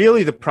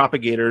really the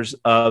propagators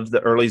of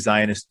the early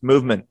Zionist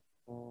movement.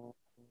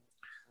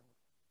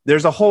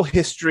 There's a whole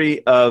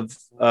history of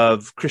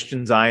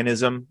Christian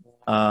Zionism,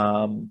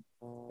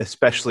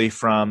 especially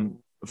from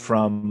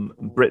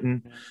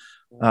Britain.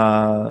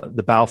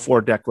 The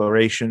Balfour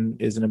Declaration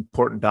is an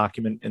important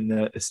document in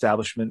the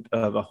establishment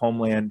of a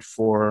homeland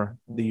for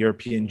the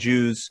European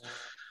Jews.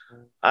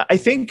 I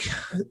think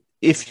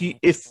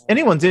if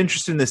anyone's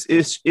interested in this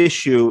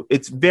issue,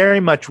 it's very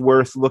much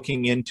worth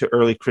looking into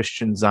early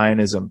Christian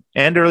Zionism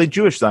and early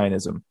Jewish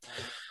Zionism,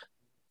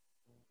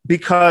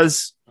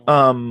 because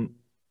the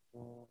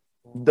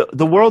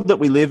world that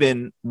we live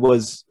in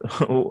was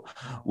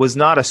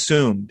not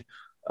assumed.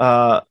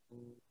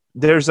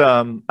 There's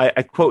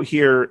I quote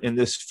here in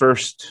this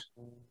first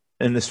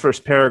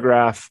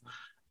paragraph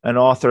an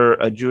author,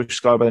 a Jewish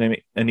scholar by the name of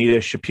Anita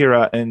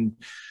Shapira, and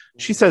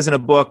she says in a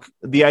book,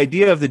 the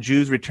idea of the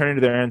Jews returning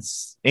to their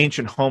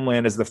ancient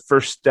homeland as the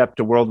first step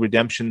to world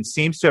redemption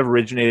seems to have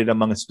originated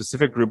among a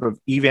specific group of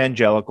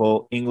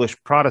evangelical English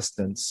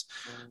Protestants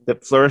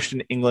that flourished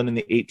in England in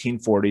the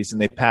 1840s,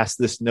 and they passed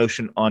this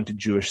notion on to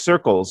Jewish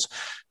circles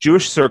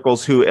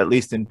who, at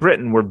least in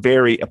Britain, were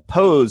very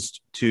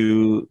opposed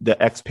to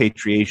the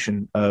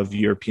expatriation of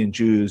European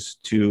Jews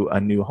to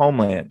a new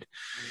homeland.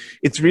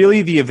 It's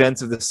really the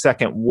events of the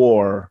Second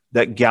War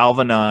that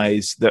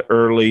galvanized the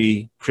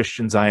early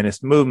Christian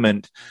Zionist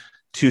movement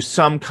to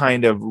some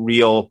kind of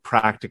real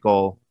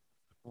practical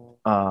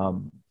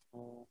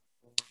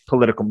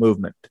political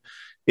movement.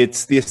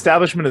 It's the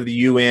establishment of the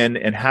UN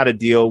and how to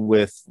deal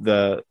with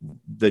the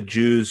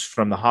Jews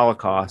from the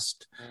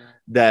Holocaust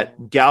that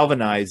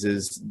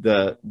galvanizes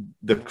the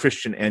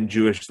Christian and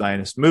Jewish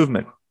Zionist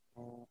movement.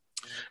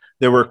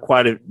 There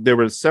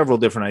were several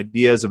different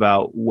ideas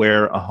about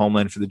where a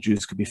homeland for the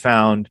Jews could be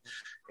found,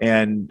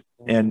 and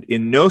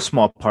in no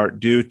small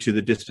part due to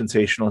the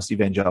dispensationalist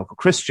evangelical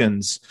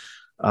Christians,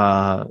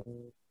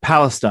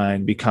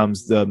 Palestine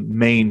becomes the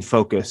main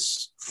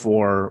focus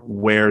for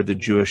where the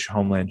Jewish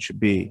homeland should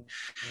be.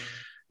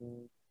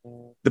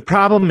 The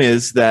problem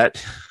is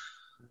that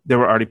there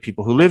were already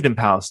people who lived in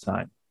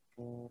Palestine.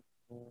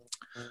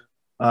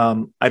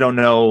 I don't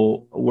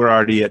know. We're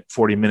already at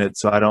 40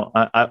 minutes, so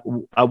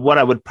what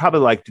I would probably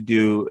like to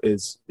do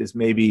is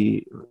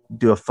maybe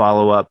do a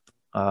follow-up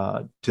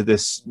to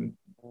this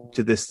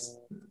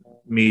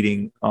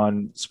meeting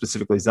on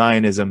specifically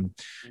Zionism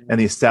and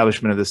the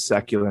establishment of the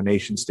secular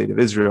nation state of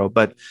Israel.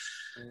 But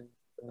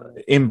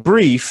in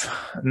brief,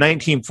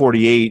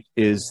 1948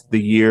 is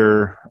the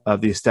year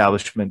of the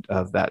establishment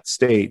of that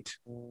state.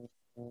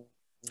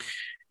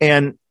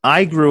 And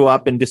I grew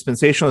up in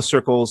dispensationalist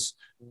circles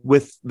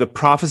with the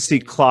prophecy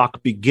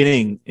clock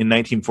beginning in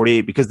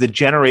 1948, because the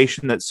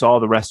generation that saw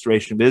the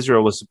restoration of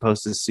Israel was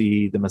supposed to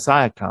see the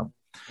Messiah come.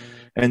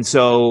 And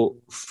so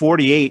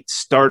 48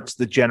 starts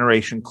the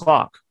generation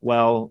clock.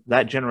 Well,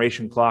 that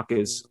generation clock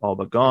is all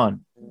but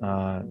gone.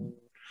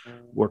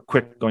 We're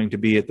quick going to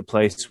be at the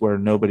place where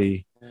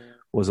nobody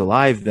was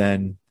alive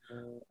then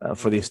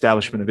for the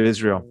establishment of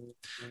Israel.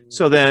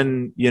 So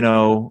then,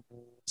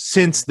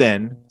 since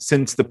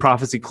the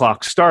prophecy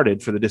clock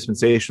started for the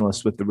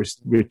dispensationalists with the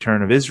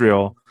return of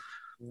Israel,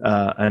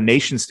 a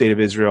nation state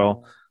of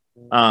Israel,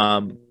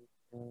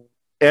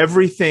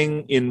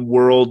 everything in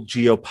world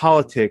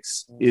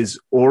geopolitics is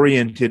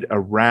oriented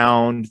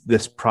around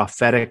this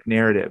prophetic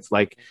narrative.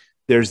 Like,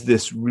 there's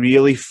this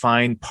really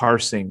fine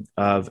parsing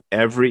of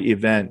every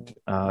event.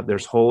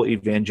 There's whole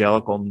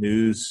evangelical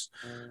news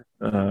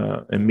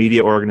and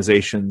media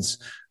organizations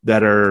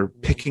that are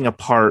picking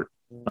apart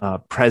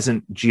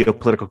present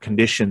geopolitical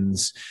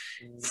conditions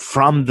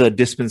from the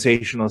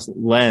dispensationalist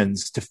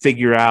lens to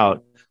figure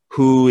out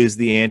who is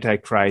the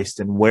Antichrist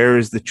and where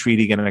is the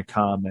treaty going to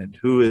come and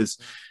who is,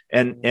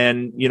 And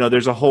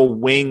there's a whole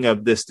wing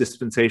of this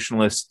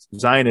dispensationalist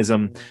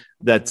Zionism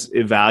that's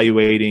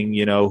evaluating,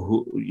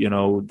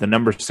 the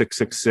number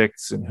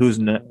 666 and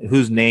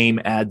whose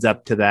name adds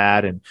up to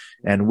that,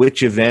 and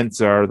which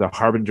events are the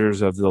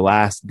harbingers of the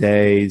last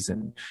days,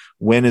 and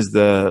when is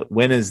the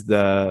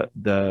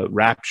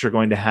rapture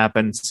going to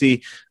happen.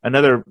 See,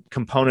 another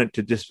component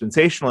to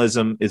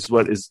dispensationalism is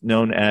what is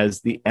known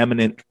as the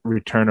imminent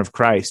return of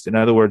Christ. In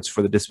other words,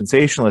 for the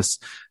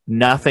dispensationalists,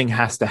 nothing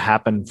has to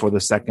happen for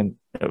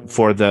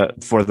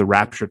the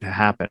rapture to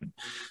happen.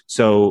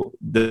 So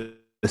the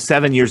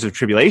 7 years of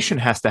tribulation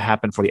has to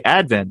happen for the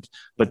advent,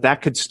 but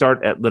that could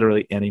start at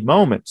literally any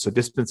moment. So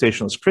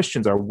dispensationalist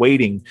Christians are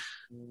waiting,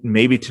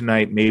 maybe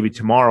tonight, maybe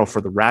tomorrow, for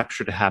the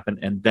rapture to happen,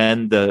 and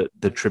then the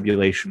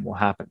tribulation will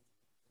happen.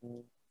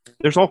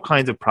 There's all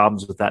kinds of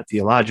problems with that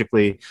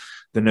theologically.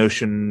 The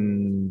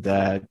notion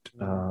that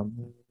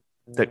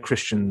the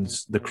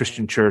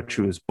Christian church,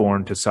 who is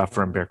born to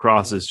suffer and bear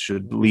crosses,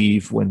 should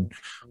leave when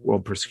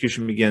world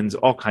persecution begins,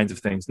 all kinds of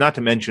things, not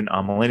to mention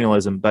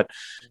amillennialism. But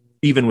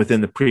even within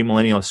the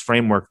premillennialist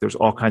framework, there's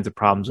all kinds of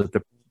problems with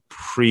the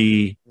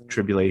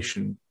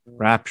pre-tribulation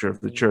rapture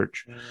of the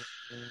church.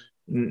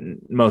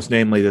 Most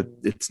namely that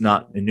it's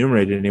not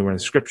enumerated anywhere in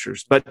the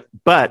scriptures.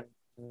 But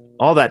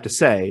all that to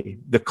say,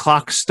 the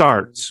clock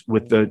starts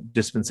with the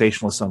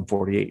dispensational Psalm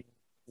 48.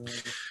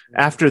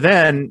 After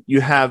then,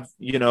 you have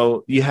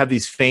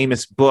these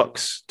famous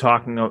books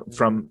talking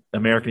from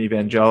American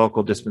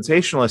evangelical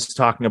dispensationalists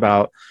talking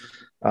about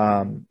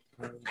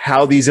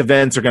how these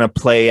events are going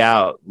to play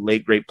out,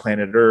 late great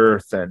planet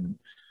Earth, and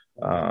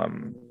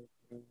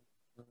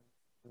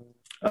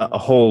a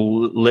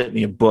whole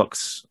litany of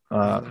books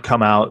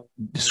come out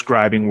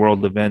describing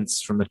world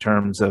events from the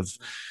terms of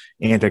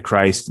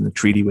Antichrist and the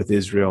treaty with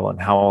Israel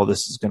and how all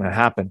this is going to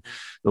happen.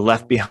 The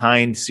Left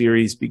Behind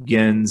series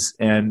begins,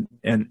 and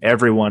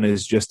everyone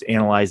is just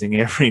analyzing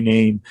every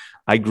name.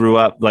 I grew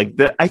up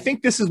I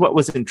think this is what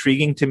was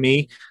intriguing to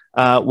me.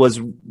 Was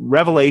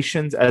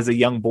Revelations as a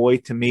young boy,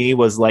 to me,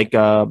 was like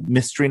a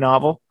mystery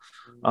novel.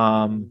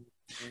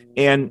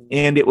 And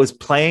it was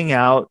playing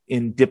out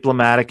in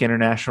diplomatic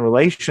international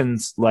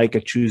relations like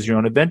a choose your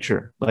own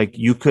adventure. Like,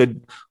 you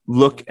could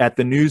look at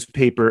the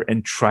newspaper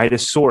and try to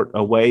sort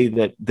a way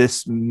that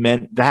this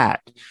meant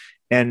that.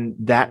 And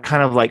that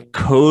kind of like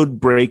code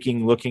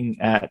breaking looking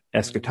at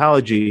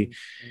eschatology,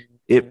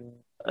 it,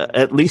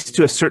 at least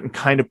to a certain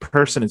kind of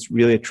person, is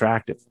really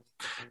attractive.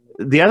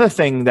 The other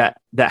thing that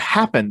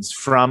happens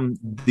from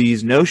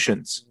these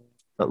notions,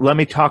 let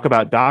me talk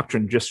about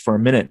doctrine just for a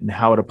minute and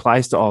how it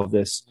applies to all of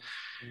this.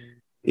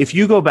 If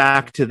you go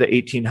back to the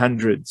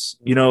 1800s,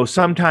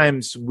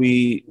 sometimes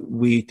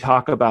we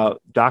talk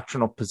about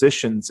doctrinal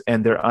positions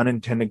and their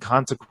unintended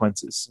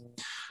consequences.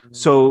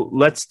 So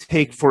let's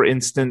take, for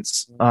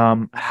instance,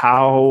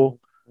 how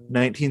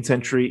 19th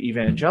century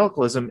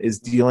evangelicalism is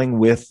dealing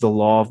with the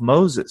law of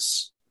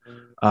Moses.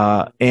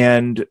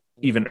 And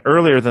even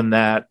earlier than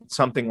that,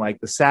 something like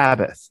the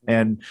Sabbath,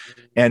 and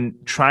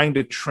trying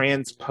to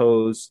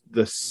transpose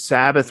the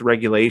Sabbath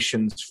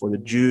regulations for the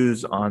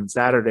Jews on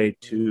Saturday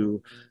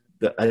to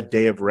a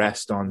day of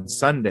rest on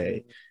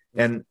Sunday.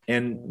 And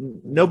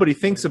nobody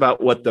thinks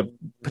about what the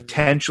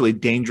potentially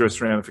dangerous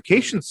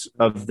ramifications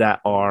of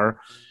that are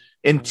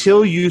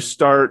until you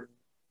start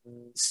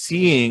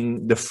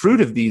seeing the fruit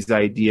of these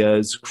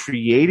ideas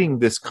creating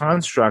this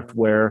construct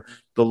where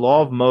the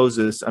law of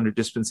Moses under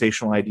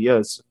dispensational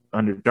ideas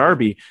under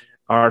Darby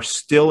are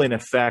still in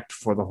effect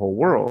for the whole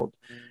world.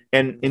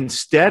 And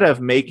instead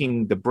of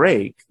making the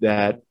break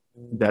that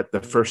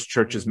the first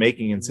church is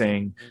making and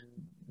saying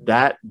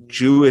that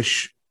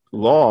Jewish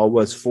law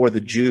was for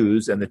the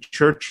Jews and the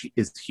church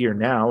is here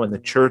now, and the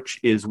church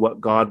is what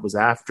God was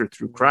after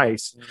through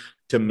Christ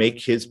to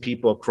make his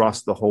people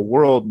across the whole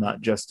world,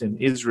 not just in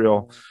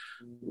Israel.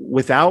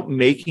 Without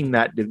making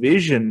that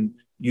division,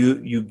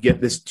 you get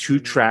this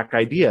two-track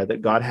idea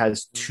that God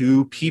has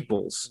two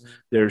peoples.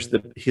 There's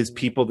his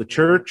people, the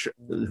church,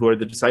 who are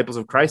the disciples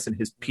of Christ, and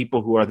his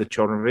people who are the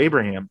children of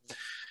Abraham.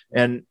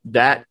 And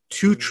that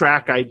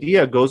two-track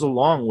idea goes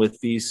along with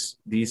these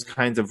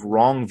kinds of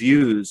wrong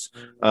views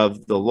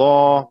of the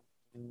law,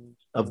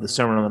 of the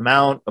Sermon on the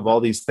Mount, of all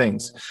these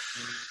things.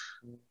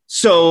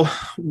 So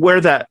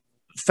where that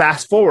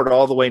fast forward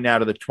all the way now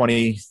to the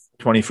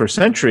 21st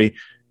century,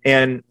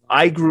 and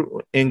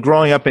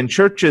growing up in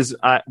churches,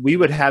 we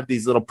would have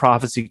these little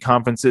prophecy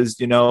conferences,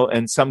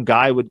 and some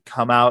guy would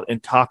come out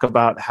and talk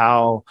about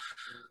how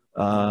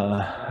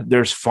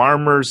there's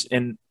farmers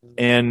in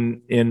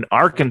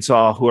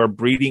Arkansas who are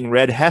breeding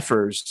red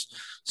heifers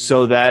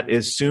so that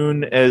as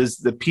soon as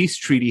the peace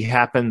treaty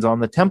happens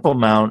on the Temple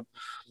Mount,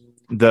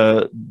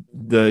 the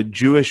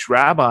Jewish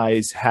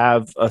rabbis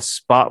have a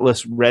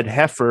spotless red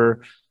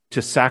heifer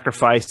to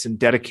sacrifice and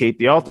dedicate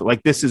the altar.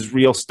 Like, this is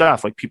real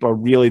stuff. Like, people are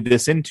really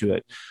this into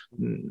it.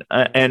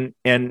 And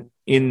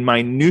in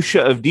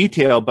minutia of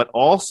detail, but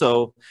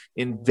also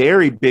in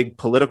very big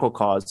political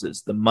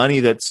causes, the money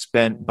that's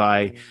spent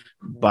by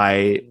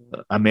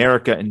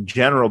America in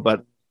general,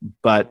 but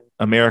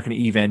American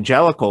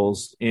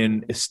evangelicals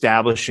in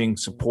establishing,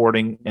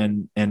 supporting,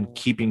 and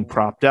keeping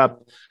propped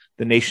up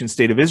the nation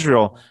state of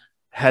Israel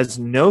has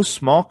no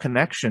small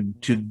connection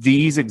to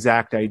these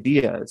exact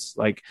ideas.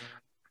 Like,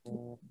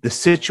 the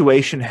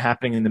situation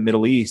happening in the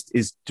Middle East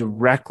is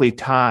directly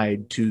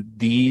tied to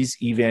these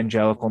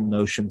evangelical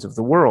notions of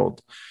the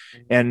world.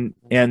 And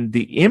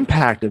the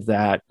impact of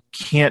that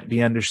can't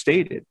be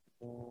understated.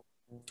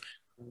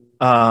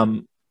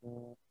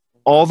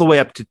 All the way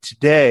up to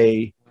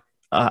today,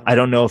 I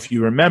don't know if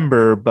you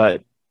remember,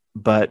 but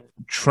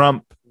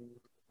Trump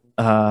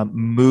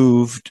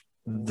moved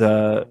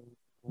the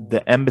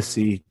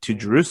embassy to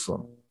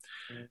Jerusalem,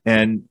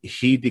 and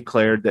he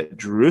declared that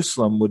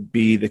Jerusalem would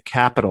be the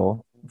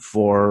capital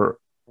for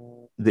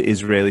the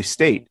Israeli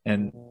state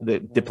and the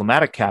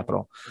diplomatic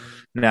capital.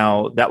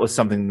 Now, that was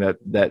something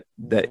that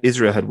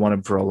Israel had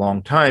wanted for a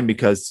long time,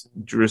 because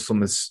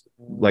Jerusalem is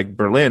like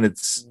Berlin.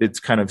 It's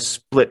kind of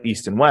split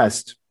east and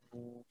west.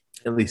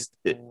 At least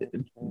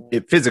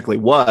it physically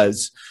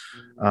was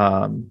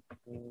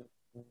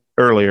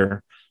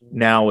earlier.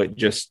 Now it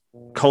just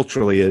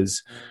culturally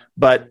is.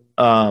 But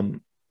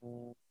when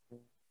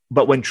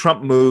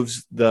Trump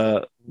moves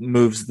the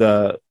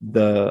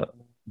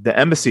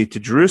embassy to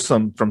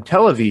Jerusalem from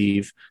Tel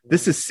Aviv,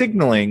 this is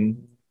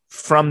signaling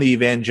from the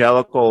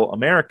evangelical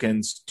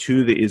Americans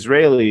to the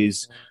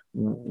Israelis,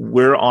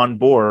 we're on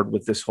board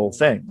with this whole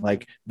thing.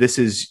 Like, this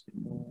is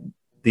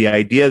the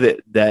idea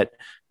that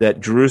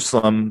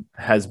Jerusalem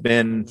has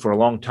been for a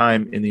long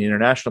time in the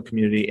international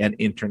community an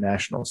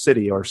international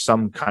city, or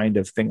some kind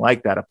of thing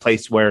like that, a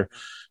place where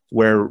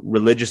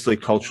religiously,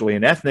 culturally,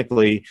 and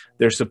ethnically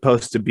there's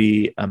supposed to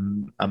be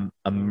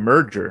a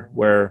merger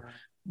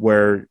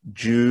where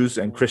Jews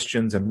and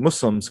Christians and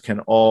Muslims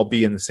can all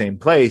be in the same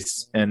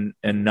place and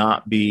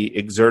not be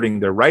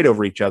exerting their right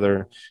over each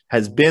other,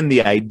 has been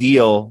the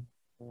ideal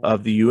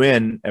of the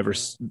UN ever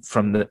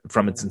from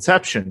its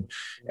inception,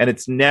 and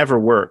it's never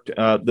worked.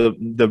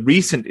 The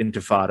recent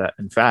Intifada,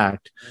 in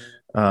fact,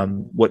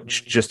 what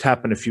just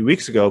happened a few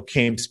weeks ago,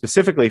 came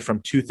specifically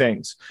from two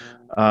things.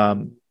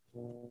 I'm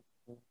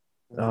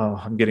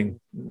getting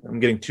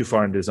too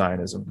far into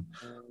Zionism.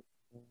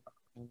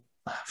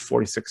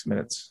 46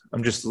 minutes.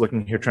 I'm just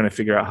looking here, trying to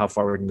figure out how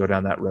far we can go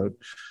down that road.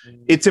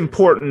 It's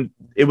important.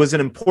 It was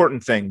an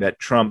important thing that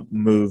Trump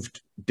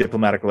moved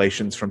diplomatic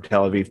relations from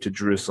Tel Aviv to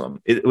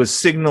Jerusalem. It was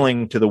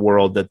signaling to the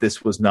world that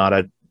this was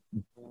not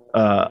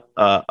a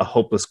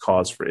hopeless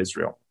cause for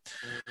Israel.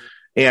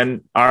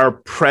 And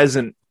the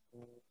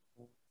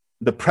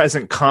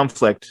present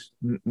conflict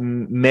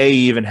may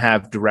even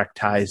have direct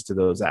ties to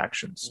those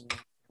actions.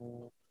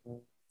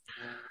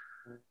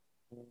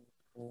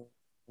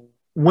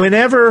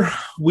 Whenever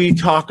we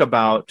talk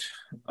about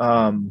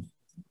the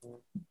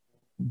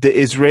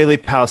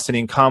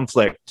Israeli-Palestinian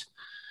conflict,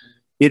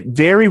 it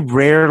very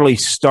rarely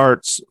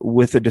starts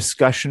with a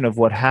discussion of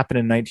what happened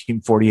in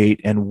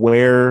 1948 and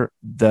where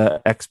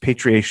the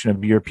expatriation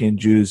of European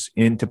Jews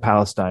into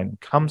Palestine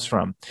comes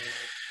from.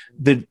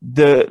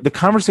 The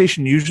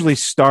conversation usually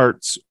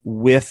starts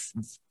with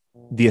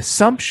the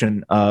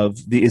assumption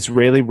of the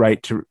Israeli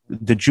right to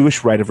the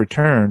Jewish right of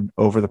return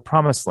over the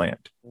Promised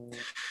Land.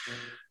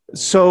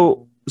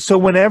 So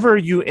whenever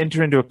you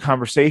enter into a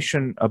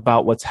conversation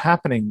about what's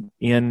happening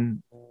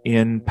in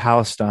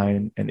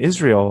Palestine and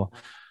Israel,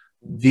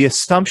 the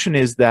assumption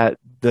is that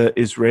the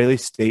Israeli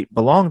state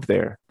belonged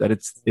there, that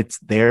it's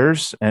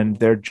theirs, and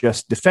they're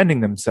just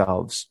defending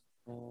themselves.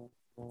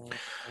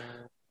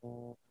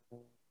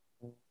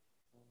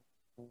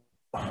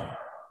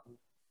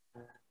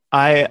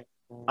 I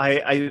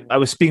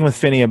was speaking with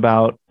Finney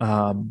about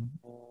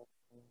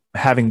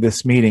having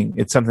this meeting.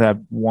 It's something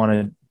I've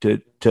wanted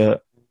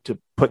to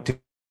put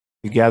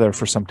together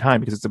for some time,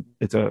 because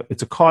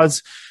it's a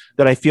cause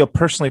that I feel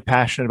personally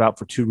passionate about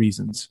for two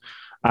reasons.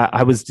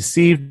 I was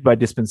deceived by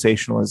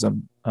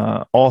dispensationalism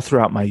all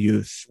throughout my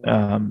youth,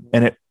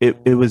 and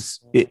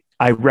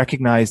I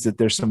recognized that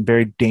there's some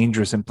very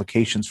dangerous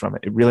implications from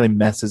it. It really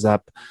messes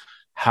up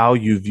how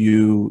you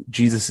view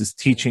Jesus's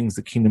teachings,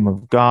 the kingdom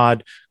of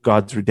God,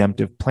 God's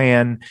redemptive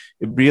plan.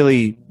 It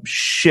really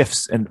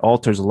shifts and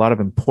alters a lot of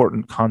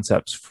important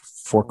concepts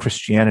for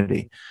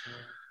Christianity.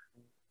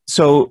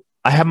 So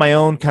I have my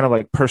own kind of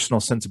like personal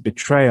sense of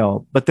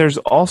betrayal, but there's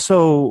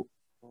also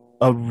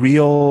a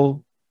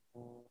real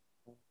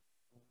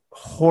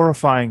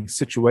horrifying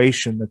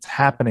situation that's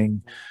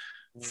happening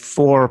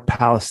for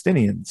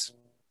Palestinians.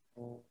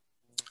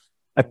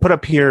 I put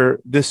up here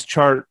this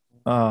chart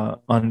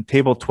on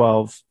table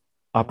 12,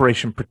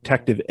 Operation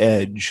Protective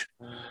Edge.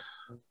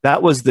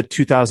 That was the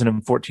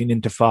 2014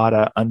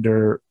 Intifada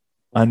under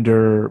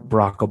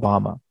Barack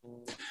Obama.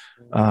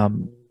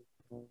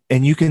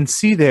 And you can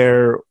see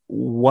there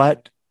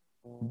what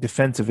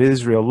defense of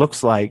Israel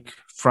looks like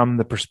from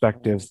the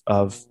perspective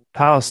of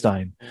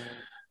Palestine.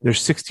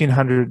 There's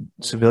 1,600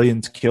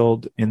 civilians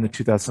killed in the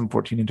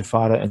 2014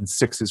 Intifada and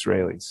 6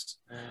 Israelis.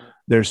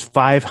 There's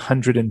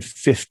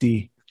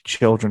 550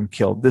 children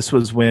killed. This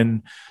was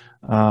when,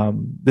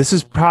 this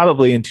is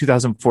probably in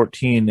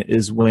 2014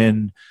 is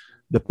when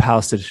the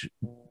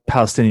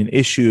Palestinian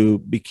issue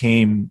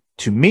became,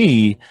 to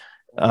me,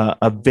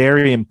 a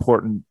very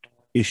important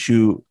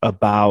issue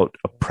about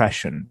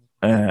oppression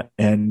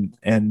and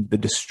the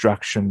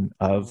destruction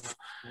of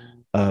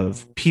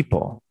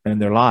people and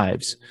their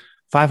lives.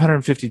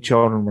 550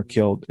 children were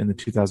killed in the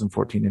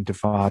 2014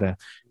 Intifada.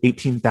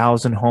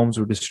 18,000 homes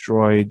were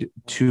destroyed.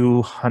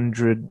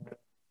 200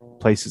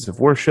 places of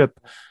worship.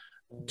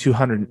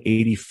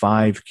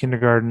 285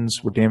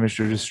 kindergartens were damaged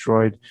or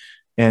destroyed.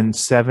 And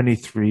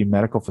 73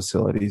 medical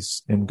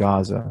facilities in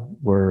Gaza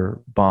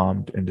were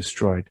bombed and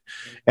destroyed.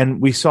 And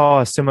we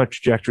saw a similar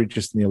trajectory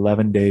just in the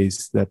 11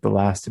 days that the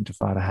last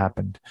Intifada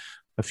happened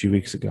a few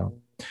weeks ago.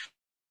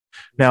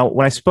 Now,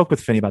 when I spoke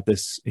with Finney about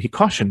this, he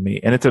cautioned me,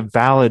 and it's a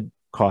valid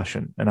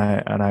caution, and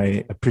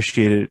I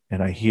appreciate it,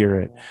 and I hear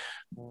it.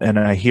 And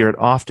I hear it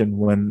often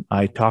when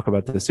I talk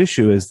about this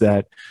issue, is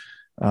that,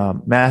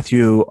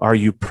 Matthew, are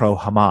you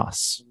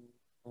pro-Hamas?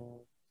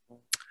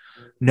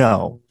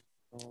 No,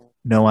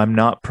 I'm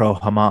not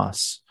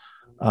pro-Hamas.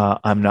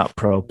 I'm not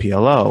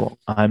pro-PLO.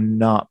 I'm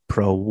not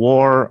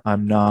pro-war.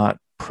 I'm not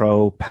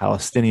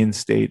pro-Palestinian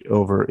state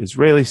over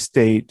Israeli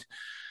state.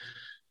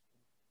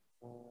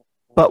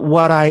 But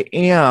what I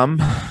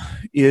am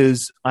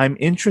is I'm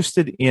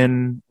interested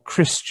in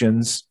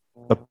Christians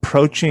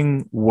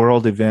approaching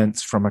world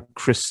events from a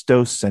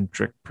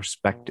Christocentric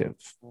perspective.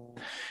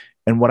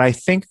 And what I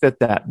think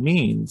that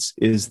means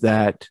is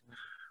that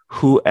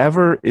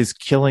whoever is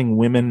killing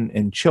women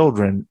and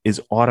children is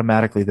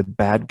automatically the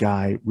bad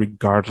guy,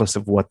 regardless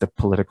of what the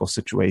political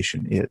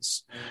situation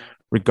is,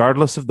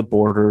 regardless of the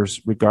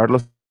borders,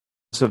 regardless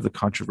of the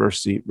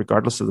controversy,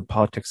 regardless of the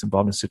politics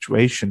involved in the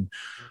situation.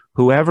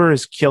 Whoever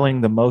is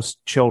killing the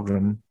most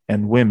children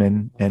and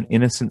women and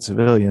innocent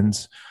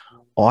civilians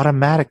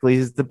automatically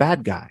is the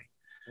bad guy.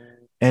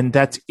 And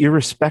that's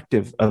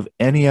irrespective of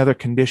any other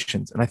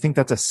conditions. And I think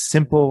that's a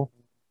simple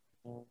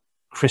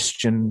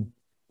Christian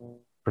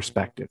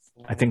perspective.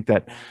 I think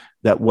that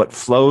what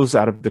flows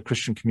out of the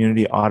Christian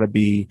community ought to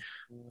be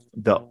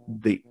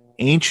the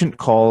ancient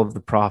call of the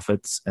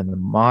prophets and the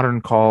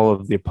modern call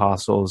of the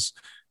apostles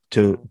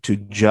to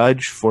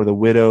judge for the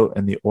widow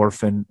and the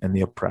orphan and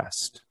the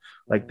oppressed.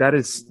 Like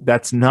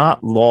that's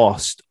not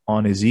lost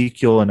on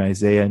Ezekiel and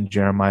Isaiah and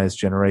Jeremiah's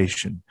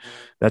generation.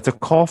 That's a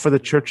call for the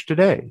church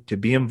today to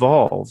be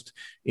involved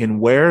in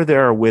where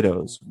there are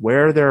widows,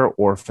 where there are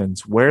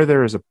orphans, where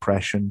there is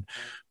oppression.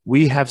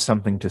 We have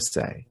something to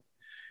say.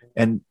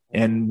 And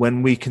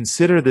when we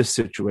consider this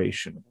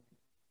situation,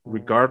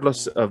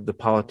 regardless of the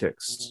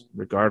politics,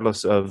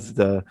 regardless of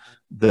the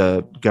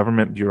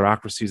government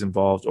bureaucracies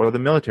involved or the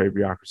military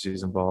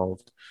bureaucracies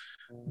involved,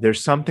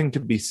 there's something to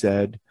be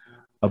said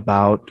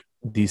about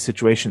these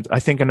situations. I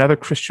think another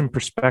Christian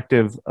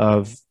perspective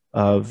of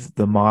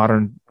the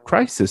modern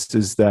crisis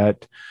is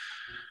that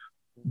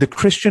the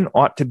Christian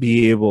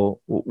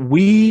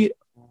we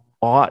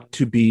ought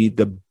to be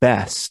the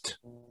best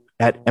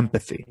at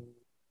empathy.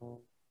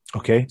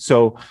 Okay,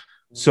 so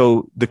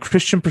the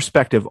Christian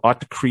perspective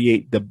ought to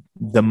create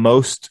the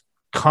most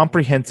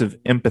comprehensive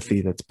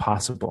empathy that's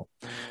possible.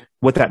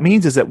 What that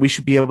means is that we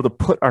should be able to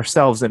put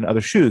ourselves in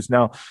other shoes.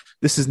 Now,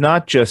 this is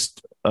not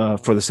just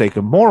for the sake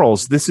of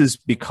morals. This is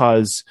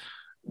because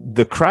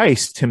the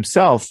Christ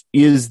himself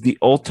is the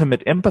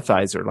ultimate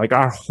empathizer. Like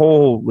our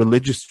whole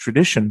religious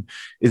tradition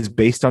is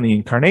based on the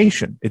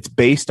incarnation. It's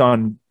based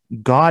on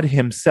God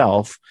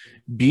himself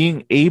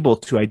being able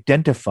to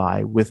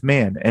identify with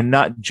man, and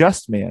not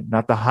just man,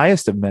 not the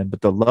highest of men, but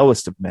the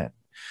lowest of men.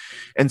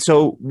 And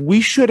so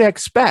we should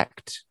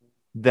expect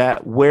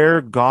that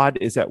where God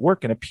is at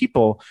work in a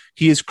people,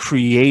 he is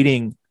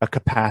creating a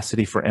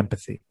capacity for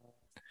empathy.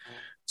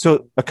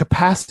 So a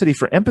capacity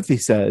for empathy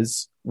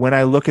says, when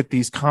I look at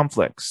these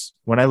conflicts,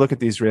 when I look at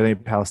the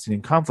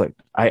Israeli-Palestinian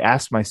conflict, I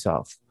ask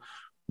myself,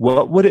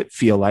 what would it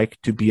feel like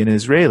to be an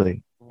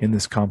Israeli in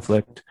this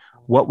conflict?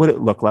 What would it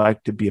look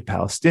like to be a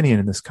Palestinian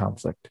in this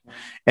conflict?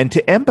 And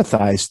to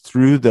empathize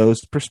through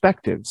those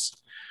perspectives.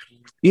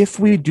 If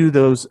we do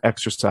those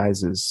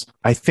exercises,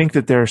 I think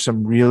that there are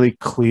some really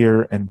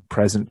clear and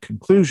present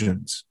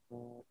conclusions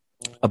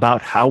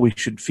about how we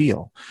should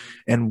feel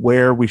and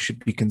where we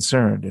should be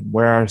concerned and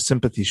where our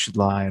sympathy should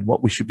lie and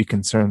what we should be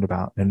concerned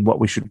about and what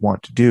we should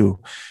want to do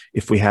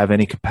if we have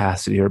any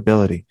capacity or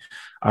ability.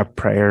 Our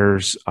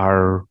prayers,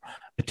 our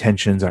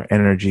attentions, our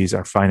energies,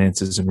 our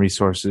finances and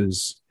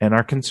resources, and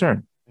our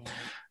concern.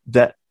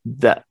 That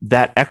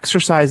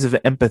exercise of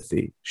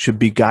empathy should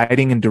be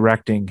guiding and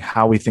directing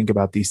how we think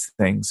about these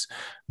things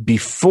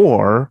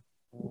before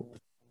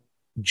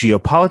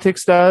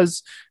geopolitics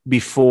does,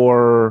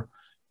 before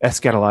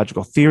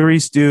eschatological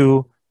theories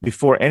do,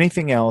 before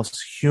anything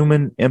else.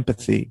 Human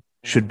empathy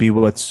should be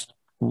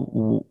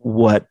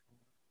what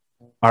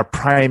our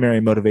primary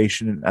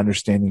motivation in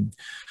understanding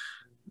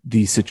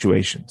these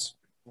situations.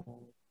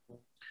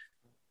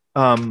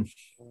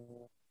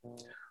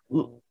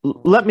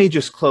 Let me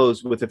just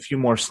close with a few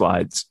more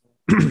slides,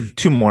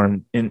 two more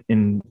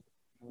in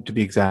to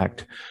be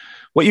exact.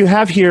 What you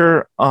have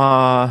here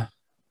on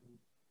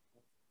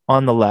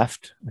the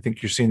left, I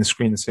think you're seeing the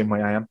screen the same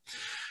way I am,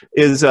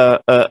 is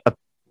a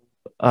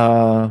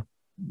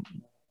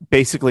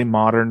basically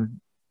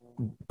modern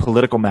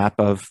political map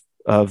of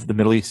the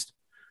Middle East.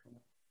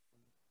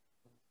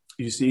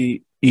 You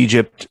see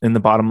Egypt in the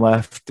bottom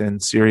left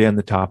and Syria in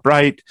the top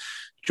right,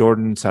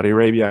 Jordan, Saudi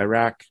Arabia,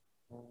 Iraq,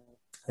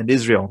 and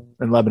Israel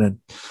and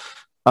Lebanon.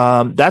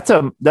 That's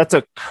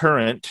a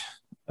current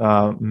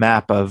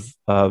map of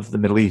the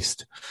Middle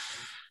East.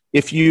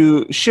 If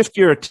you shift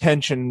your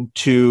attention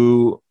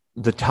to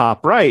the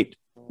top right,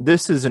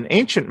 this is an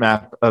ancient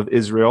map of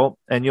Israel,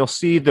 and you'll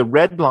see the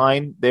red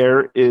line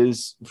there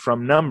is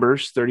from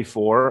Numbers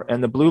 34,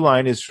 and the blue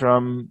line is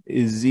from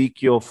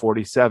Ezekiel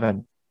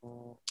 47.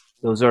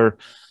 Those are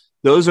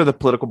the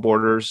political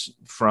borders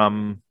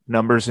from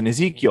Numbers and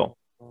Ezekiel.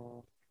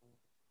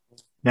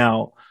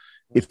 Now,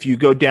 if you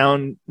go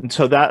down,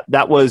 so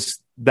that was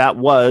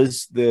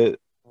the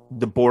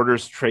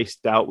borders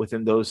traced out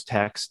within those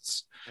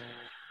texts.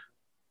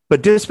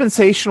 But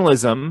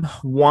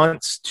dispensationalism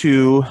wants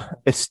to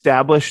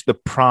establish the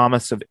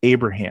promise of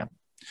Abraham.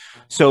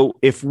 So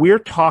if we're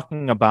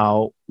talking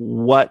about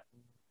what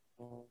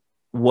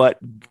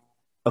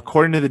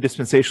according to the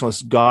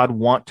dispensationalists, God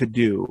want to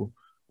do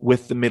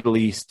with the Middle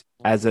East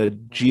as a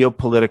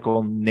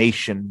geopolitical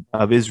nation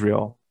of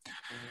Israel,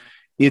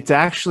 it's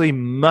actually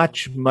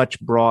much,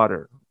 much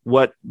broader.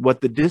 What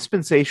the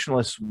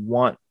dispensationalists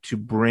want to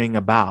bring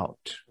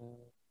about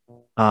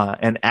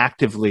and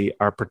actively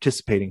are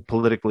participating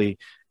politically,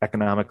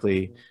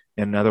 economically,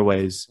 and in other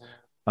ways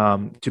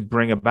to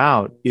bring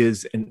about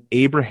is an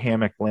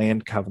Abrahamic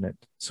land covenant.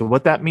 So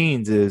what that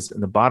means is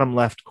in the bottom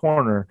left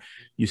corner,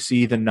 you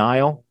see the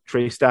Nile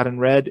traced out in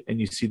red, and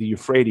you see the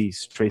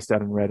Euphrates traced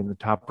out in red in the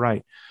top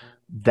right.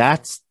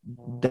 That's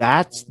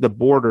the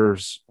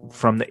borders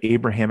from the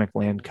Abrahamic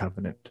land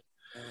covenant.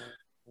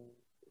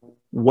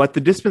 What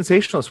the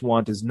dispensationalists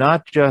want is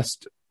not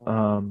just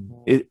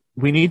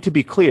we need to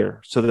be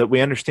clear so that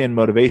we understand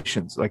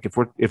motivations. Like if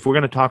we're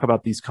going to talk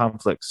about these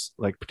conflicts,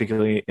 like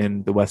particularly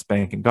in the West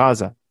Bank and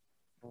Gaza,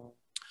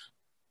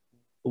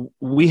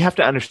 we have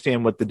to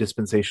understand what the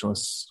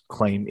dispensationalists'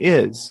 claim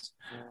is.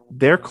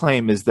 Their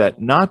claim is that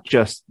not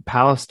just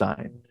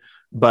Palestine,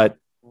 but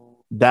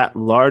that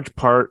large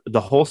part,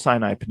 the whole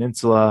Sinai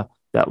Peninsula,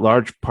 that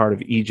large part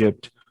of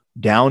Egypt,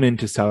 down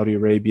into Saudi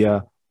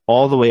Arabia,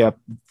 all the way up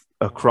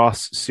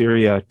across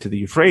Syria to the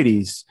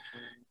Euphrates,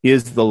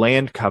 is the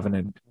land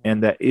covenant,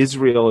 and that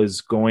Israel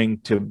is going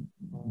to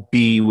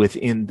be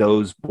within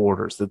those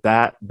borders.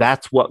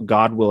 That's what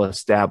God will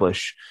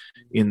establish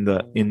in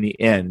the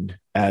end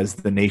as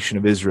the nation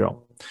of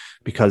Israel,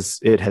 because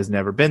it has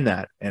never been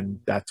that,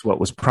 and that's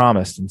what was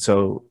promised. And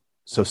so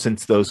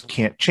since those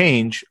can't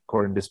change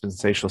according to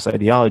dispensationalist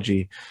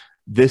ideology,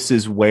 this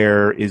is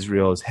where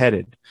Israel is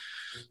headed.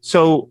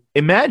 So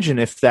imagine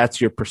if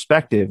that's your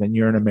perspective and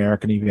you're an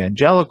American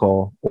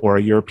evangelical or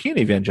a European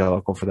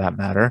evangelical for that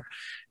matter,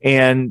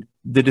 and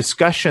the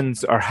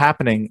discussions are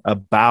happening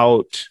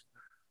about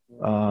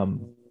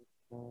the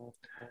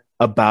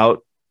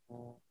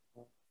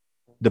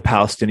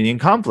Palestinian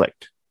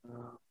conflict.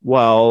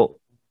 Well,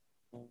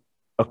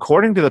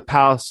 according to the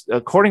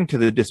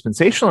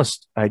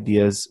dispensationalist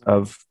ideas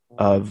of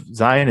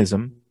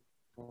Zionism,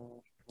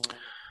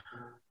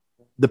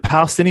 the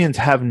Palestinians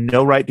have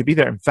no right to be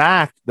there. In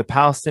fact, the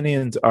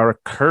Palestinians are a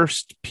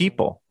cursed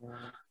people.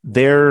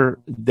 They're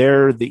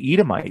the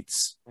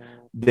Edomites.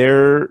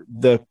 They're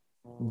the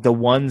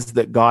ones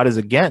that God is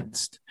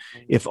against.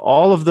 If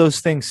all of those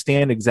things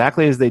stand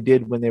exactly as they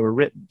did when they were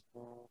written,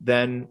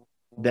 then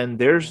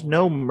there's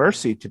no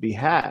mercy to be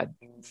had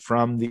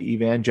from the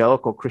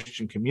evangelical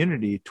Christian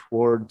community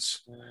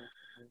towards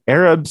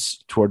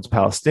Arabs, towards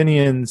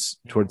Palestinians,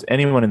 towards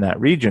anyone in that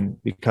region,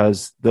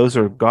 because those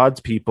are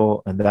God's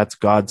people and that's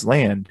God's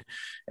land.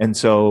 And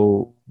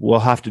so we'll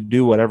have to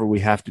do whatever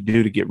we have to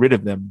do to get rid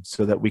of them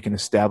so that we can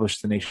establish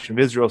the nation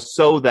of Israel,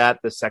 so that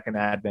the second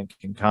advent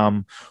can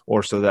come,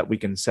 or so that we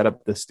can set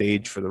up the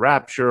stage for the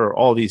rapture, or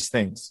all these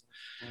things.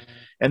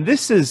 And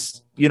this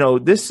is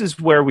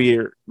where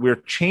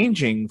we're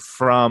changing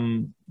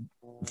from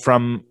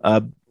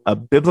a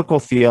biblical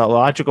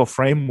theological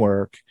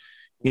framework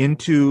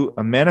into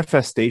a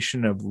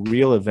manifestation of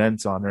real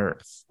events on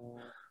earth.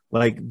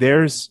 Like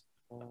there's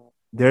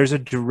a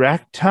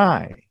direct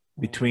tie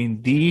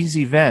between these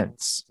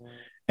events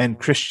and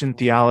Christian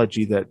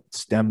theology that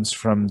stems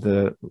from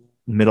the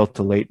middle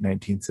to late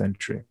 19th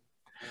century.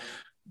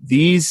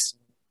 This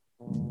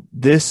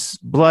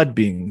blood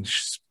being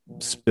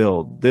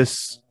spilled,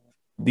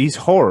 these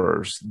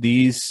horrors,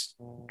 these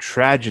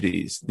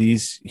tragedies,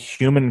 these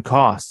human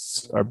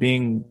costs are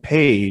being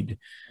paid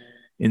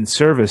in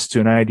service to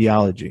an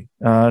ideology,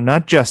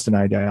 not just an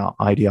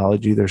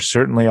ideology. There's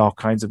certainly all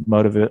kinds of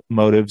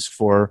motives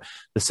for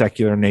the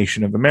secular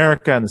nation of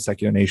America and the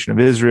secular nation of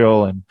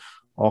Israel, and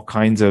all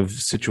kinds of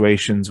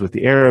situations with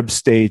the Arab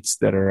states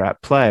that are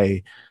at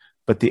play.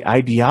 But the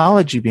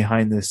ideology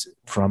behind this,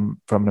 from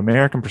an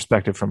American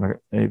perspective, from an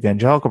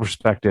evangelical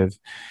perspective,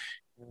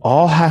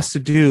 all has to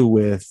do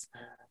with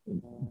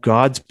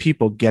God's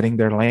people getting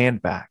their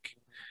land back.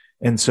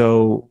 And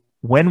so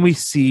when we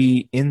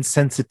see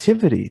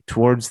insensitivity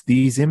towards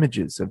these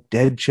images of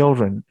dead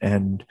children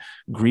and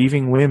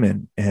grieving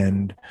women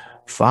and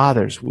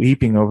fathers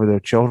weeping over their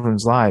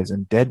children's lives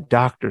and dead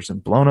doctors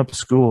and blown up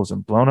schools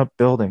and blown up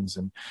buildings,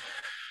 and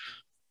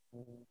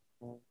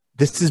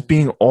this is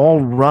being all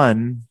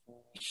run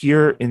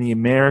here in the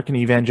American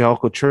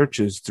evangelical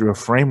churches through a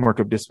framework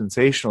of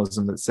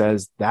dispensationalism that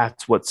says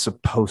that's what's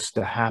supposed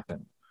to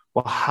happen.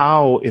 Well,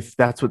 how, if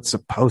that's what's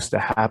supposed to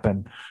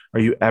happen, are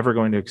you ever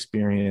going to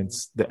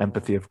experience the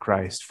empathy of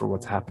Christ for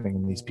what's happening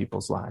in these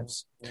people's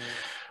lives?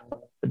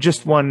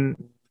 Just one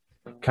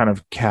kind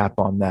of cap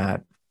on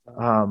that.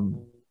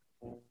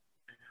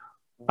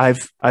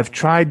 I've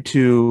tried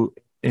to,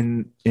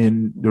 in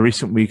the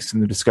recent weeks, in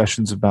the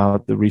discussions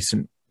about the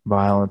recent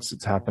violence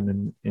that's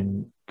happened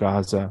in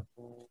Gaza,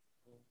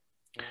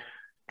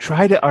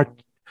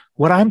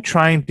 what I'm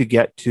trying to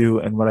get to,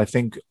 and what I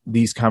think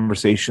these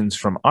conversations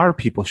from our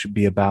people should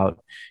be about,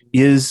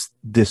 is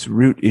this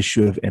root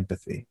issue of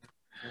empathy.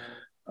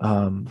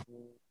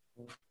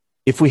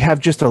 If we have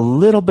just a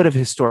little bit of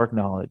historic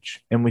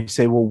knowledge and we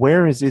say, well,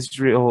 where is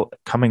Israel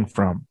coming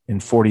from in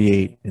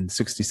 48 and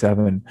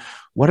 67?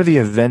 What are the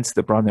events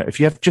that brought them there? If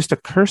you have just a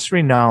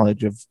cursory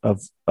knowledge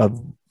of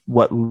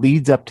what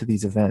leads up to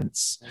these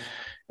events,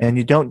 and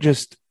you don't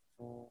just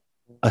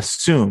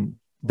assume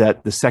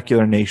that the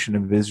secular nation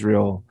of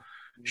Israel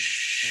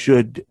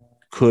should,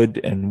 could,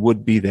 and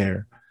would be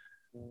there,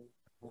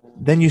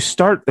 then you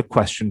start the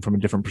question from a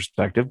different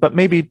perspective. But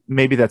maybe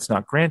that's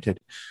not granted.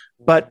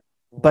 But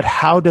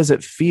how does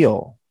it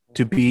feel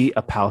to be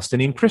a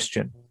Palestinian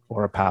Christian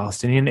or a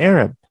Palestinian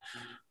Arab?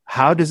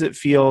 How does it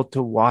feel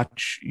to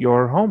watch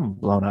your home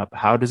blown up?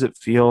 How does it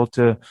feel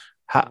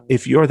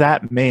if you're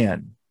that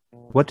man,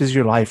 what does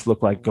your life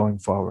look like going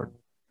forward?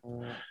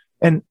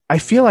 And I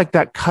feel like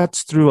that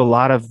cuts through a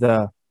lot of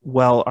the,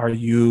 well, are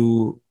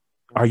you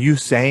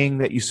saying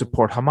that you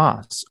support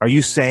Hamas? Are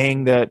you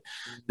saying that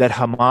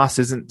Hamas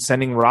isn't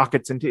sending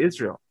rockets into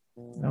Israel?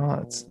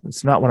 No,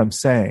 it's not what I'm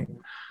saying.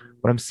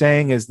 What I'm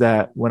saying is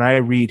that when I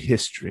read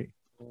history,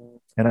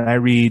 and I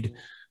read,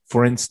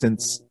 for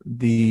instance,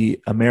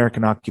 the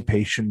American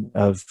occupation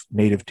of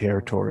native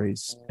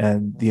territories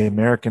and the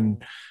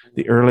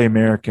early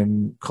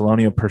American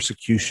colonial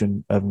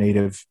persecution of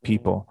native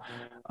people,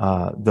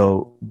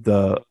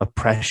 the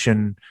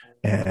oppression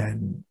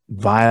and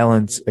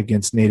violence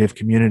against native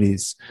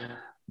communities,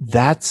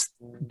 that's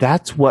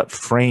what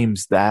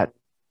frames that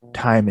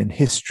time in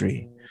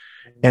history.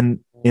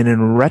 And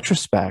in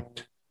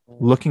retrospect,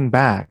 looking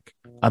back,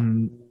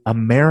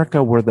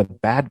 America were the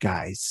bad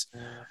guys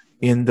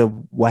in the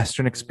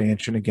Western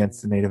expansion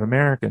against the Native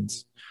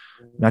Americans.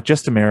 Not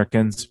just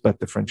Americans, but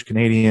the French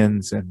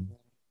Canadians and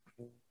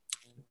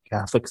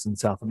Catholics in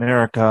South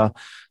America.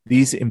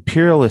 These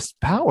imperialist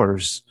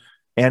powers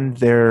and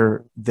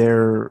their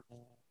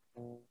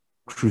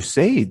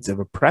crusades of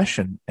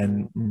oppression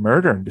and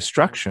murder and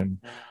destruction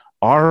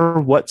are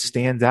what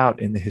stands out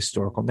in the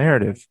historical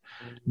narrative.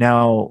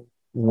 Now,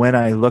 when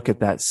I look at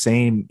that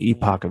same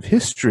epoch of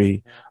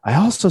history, I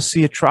also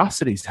see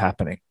atrocities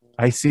happening.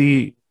 I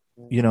see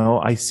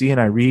and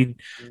I read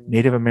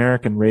Native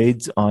American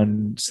raids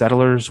on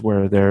settlers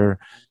where they're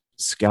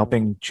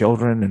scalping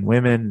children and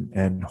women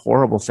and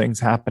horrible things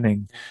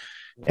happening.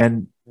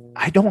 And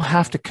I don't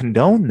have to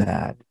condone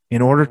that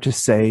in order to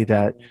say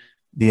that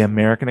the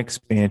American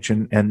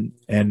expansion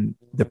and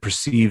the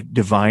perceived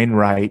divine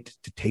right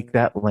to take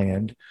that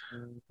land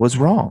was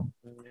wrong.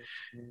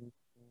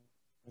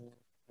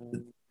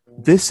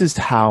 This is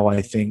how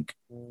I think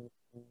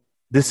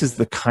this is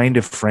the kind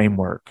of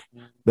framework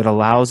that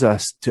allows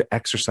us to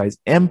exercise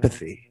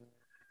empathy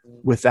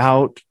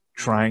without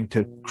trying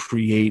to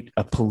create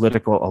a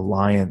political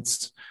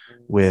alliance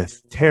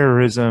with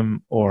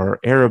terrorism or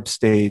Arab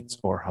states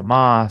or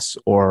Hamas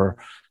or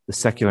the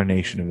secular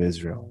nation of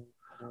Israel.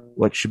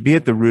 What should be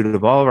at the root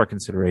of all of our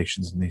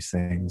considerations in these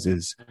things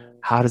is,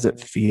 how does it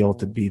feel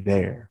to be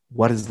there?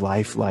 What is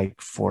life like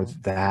for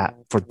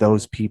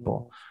those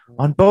people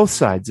on both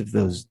sides of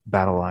those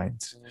battle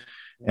lines?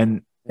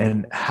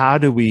 And how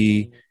do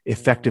we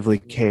effectively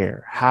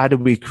care? How do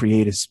we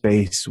create a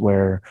space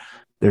where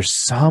there's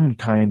some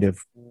kind of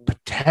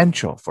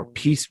potential for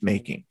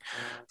peacemaking,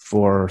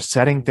 for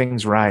setting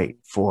things right,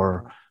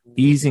 for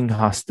easing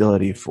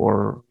hostility,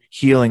 for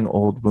healing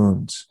old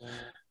wounds?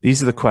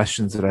 These are the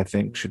questions that I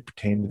think should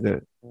pertain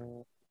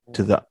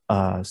to the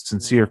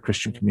sincere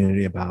Christian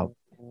community about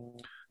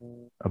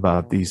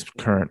these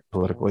current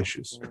political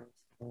issues.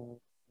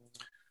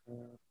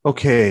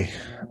 Okay.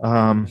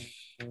 Let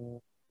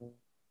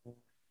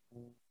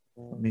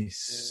me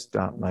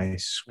stop my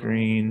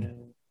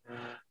screen.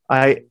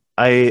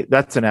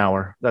 That's an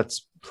hour.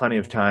 That's plenty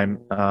of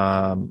time.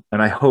 And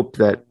I hope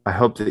that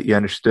you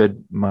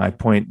understood my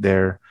point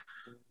there.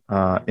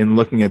 In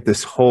looking at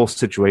this whole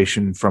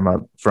situation from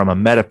a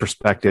meta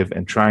perspective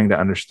and trying to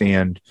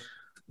understand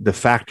the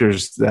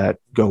factors that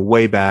go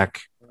way back,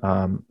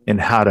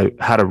 and how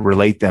to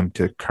relate them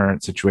to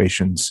current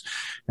situations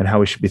and how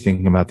we should be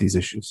thinking about these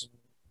issues.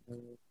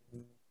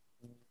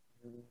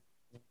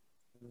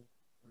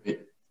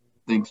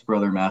 Great. Thanks,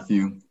 Brother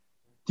Matthew.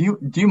 Do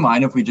you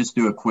mind if we just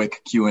do a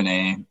quick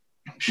Q&A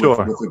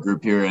Sure. with the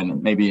group here,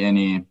 and maybe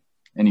any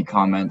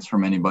comments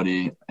from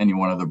anybody, any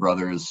one of the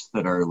brothers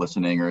that are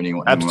listening, or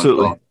anyone?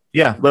 Absolutely.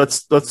 Yeah,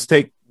 let's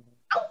take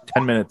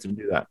 10 minutes and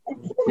do that.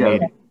 Yeah.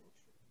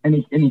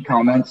 Any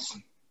comments?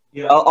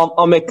 Yeah,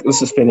 I'll make,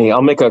 this is Finney.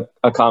 I'll make a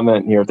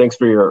comment here. Thanks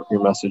for your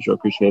message. I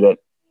appreciate it.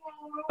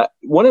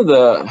 One of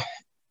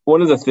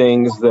the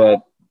things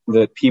that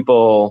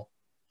people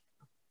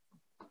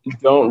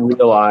don't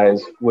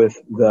realize with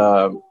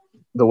the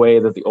way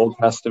that the Old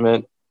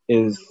Testament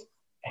is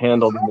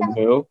handled in the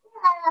New,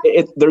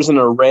 there's an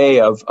array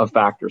of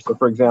factors. So,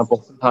 for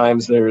example,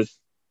 sometimes there's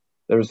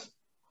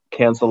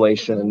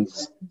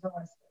cancellations,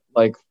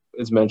 like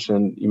you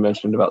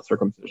mentioned about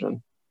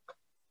circumcision.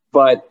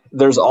 But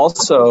there's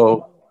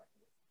also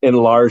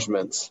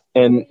enlargements,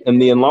 and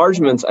the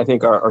enlargements, I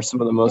think, are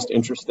some of the most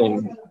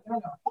interesting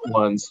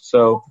ones.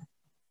 So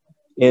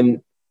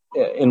in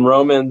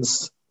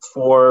Romans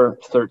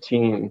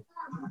 4:13,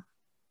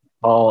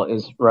 Paul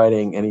is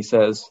writing, and he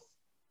says,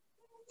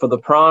 "For the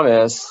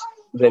promise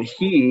that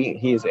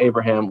he is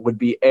Abraham, would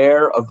be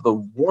heir of the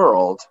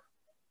world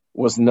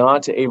was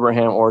not to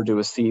Abraham or to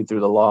his seed through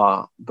the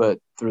law, but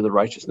through the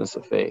righteousness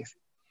of faith."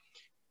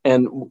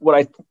 And what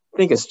I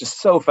think is just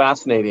so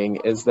fascinating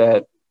is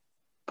that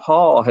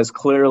Paul has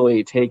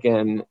clearly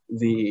taken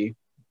the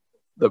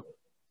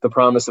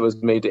promise that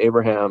was made to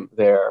Abraham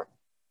there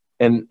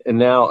and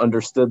now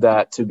understood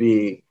that to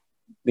be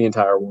the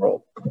entire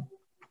world.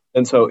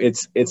 And so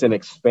it's an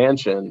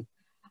expansion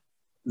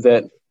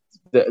that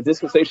the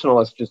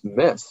dispensationalists just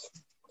miss.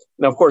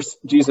 Now, of course,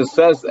 Jesus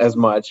says as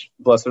much,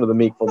 "Blessed are the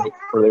meek,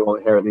 for they will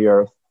inherit the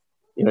earth."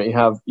 You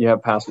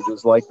have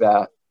passages like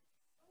that.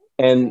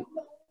 And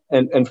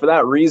for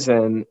that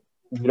reason,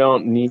 you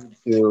don't need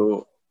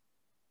to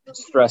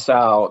stress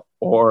out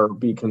or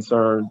be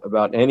concerned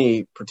about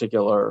any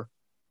particular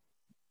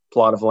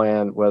plot of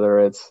land, whether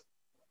it's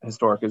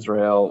historic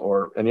Israel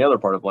or any other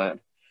part of land.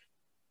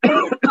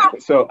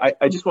 So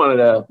I just wanted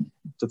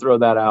to throw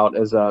that out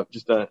as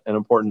just an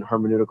important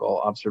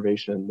hermeneutical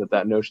observation,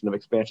 that notion of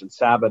expansion.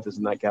 Sabbath is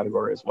in that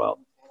category as well.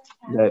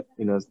 That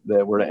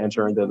we're to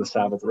enter into the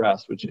Sabbath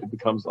rest, which it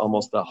becomes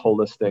almost a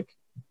holistic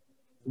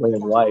way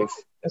of life,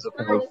 as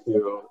opposed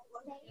to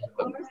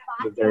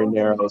the very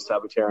narrow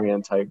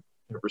Sabbatarian type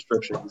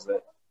restrictions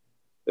that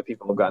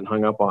people have gotten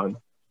hung up on.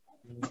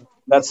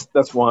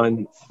 That's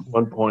one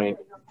point.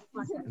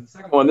 And the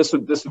second one, this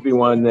would be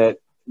one that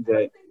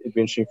it'd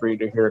be interesting for you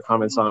to hear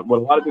comments on. What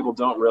a lot of people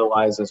don't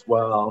realize as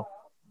well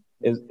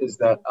is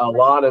that a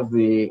lot of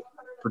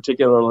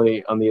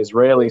particularly on the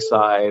Israeli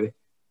side,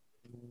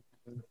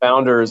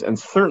 founders, and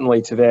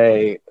certainly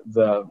today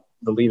the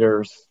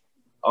leaders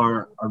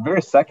are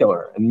very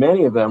secular, and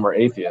many of them are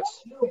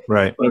atheists.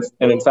 Right.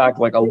 And in fact,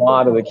 like a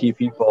lot of the key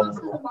people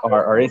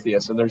are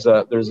atheists, and there's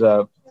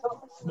a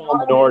small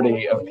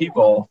minority of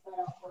people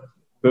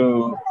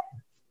who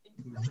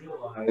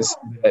realize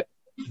that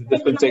the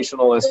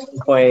dispensationalists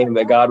claim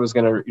that God was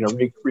going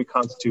to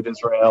reconstitute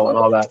Israel and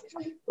all that,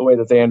 the way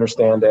that they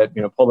understand it,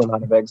 pull them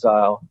out of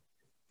exile.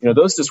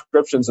 Those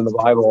descriptions in the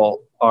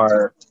Bible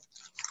are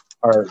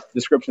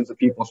descriptions of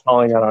people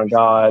calling out on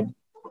God,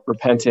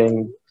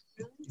 repenting.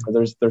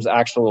 There's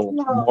actual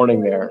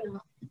mourning there.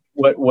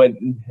 What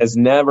has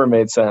never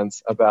made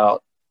sense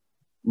about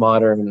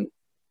modern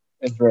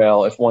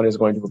Israel, if one is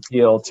going to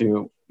appeal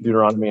to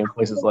Deuteronomy and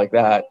places like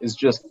that, is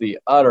just the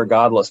utter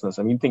godlessness.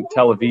 I mean, you think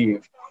Tel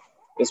Aviv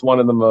is one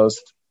of the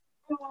most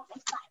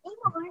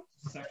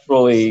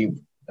sexually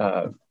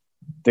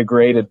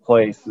degraded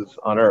places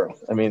on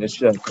earth. I mean, it's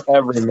just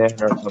every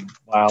manner of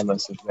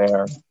vileness is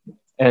there.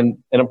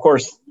 And of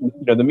course,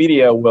 the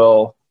media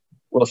will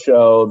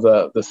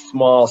show the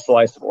small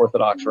slice of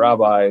Orthodox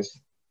rabbis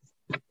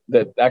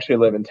that actually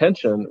live in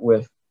tension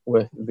with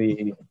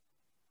the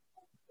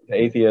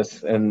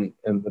atheists and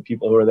the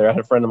people who are there. I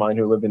had a friend of mine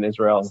who lived in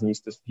Israel, and he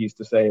used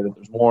to say that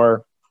there's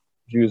more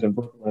Jews in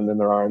Brooklyn than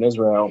there are in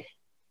Israel,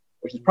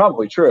 which is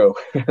probably true.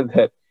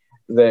 that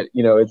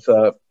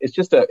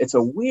it's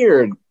a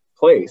weird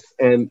place,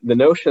 and the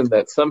notion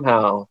that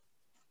somehow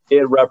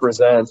it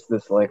represents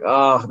this, like,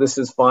 this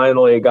is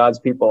finally God's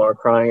people are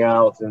crying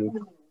out and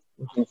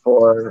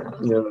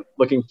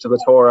looking to the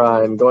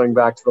Torah and going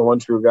back to the one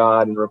true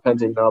God and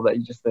repenting and all that.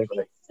 You just think,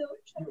 like, you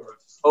are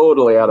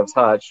totally out of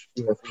touch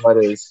with what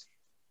is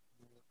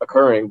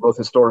occurring, both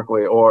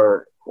historically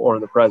or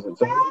in the present.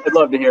 So I'd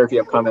love to hear if you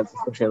have comments,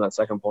 especially on that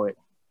second point.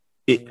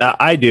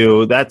 I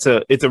do.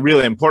 It's a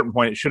really important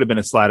point. It should have been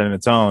a slide on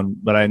its own,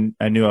 but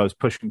I knew I was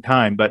pushing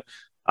time. But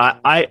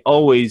I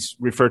always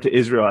refer to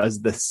Israel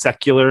as the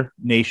secular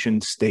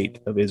nation state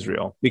of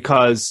Israel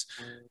because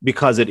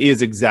it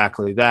is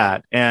exactly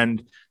that.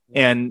 And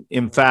And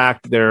in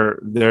fact,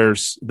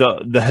 there's the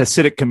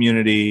Hasidic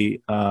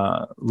community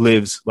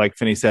lives, like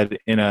Finney said,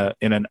 in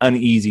an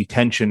uneasy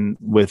tension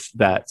with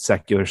that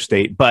secular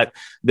state. But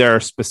there are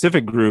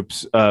specific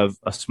groups of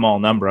a small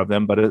number of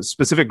them, but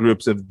specific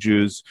groups of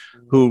Jews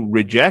who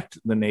reject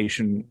the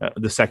nation,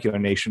 the secular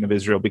nation of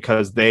Israel,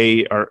 because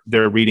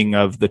their reading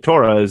of the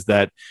Torah is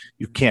that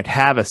you can't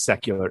have a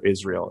secular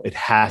Israel. It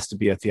has to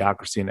be a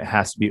theocracy, and it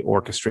has to be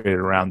orchestrated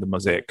around the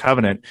Mosaic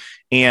covenant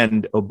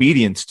and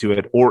obedience to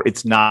it, or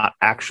it's not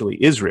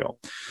actually Israel.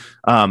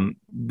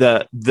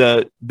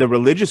 The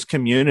religious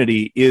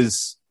community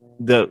is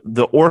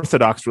the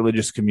Orthodox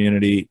religious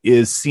community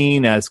is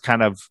seen as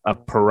kind of a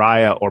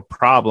pariah or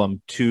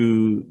problem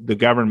to the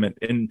government.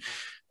 And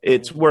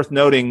it's worth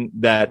noting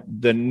that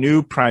the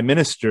new prime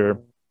minister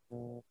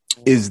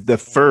is the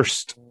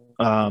first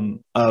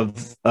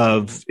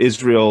of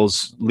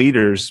Israel's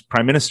leaders,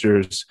 prime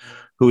ministers,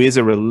 who is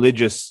a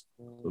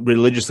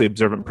religiously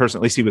observant person.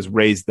 At least he was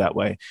raised that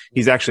way.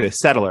 He's actually a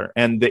settler.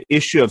 And the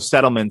issue of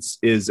settlements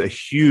is a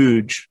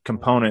huge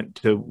component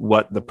to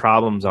what the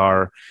problems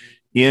are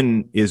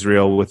in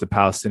Israel with the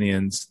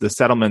Palestinians. The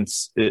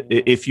settlements,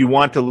 if you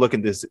want to look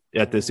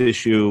at this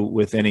issue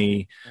with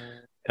any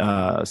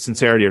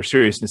sincerity or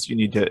seriousness, you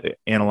need to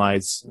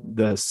analyze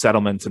the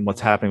settlements and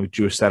what's happening with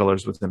Jewish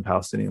settlers within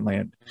Palestinian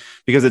land,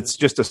 because it's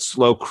just a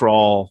slow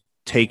crawl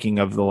taking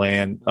of the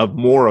land, of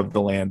more of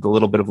the land, the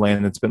little bit of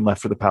land that's been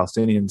left for the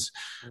Palestinians,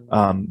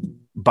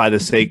 by the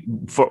sake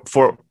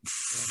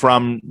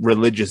from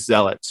religious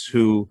zealots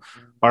who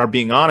are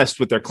being honest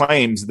with their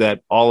claims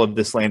that all of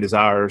this land is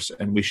ours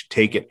and we should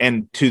take it.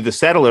 And to the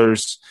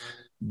settlers,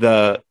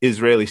 the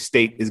Israeli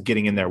state is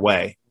getting in their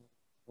way.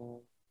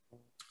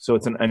 So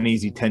it's an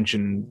uneasy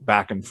tension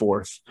back and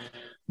forth.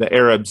 The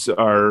Arabs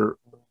are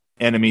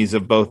enemies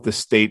of both the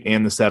state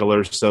and the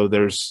settlers, so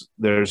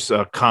there's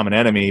a common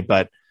enemy,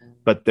 but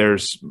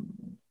there's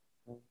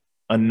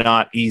a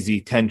not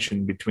easy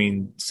tension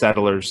between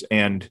settlers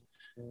and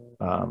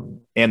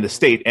the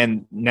state.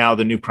 And now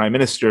the new prime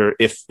minister,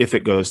 if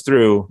it goes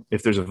through,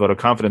 if there's a vote of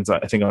confidence,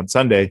 I think on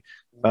Sunday,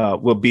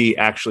 will be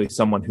actually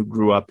someone who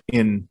grew up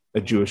in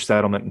a Jewish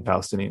settlement in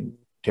Palestinian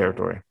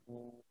territory.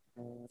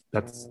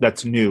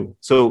 That's new.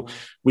 So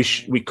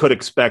we could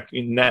expect.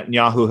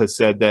 Netanyahu has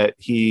said that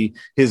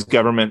his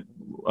government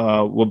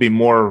will be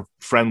more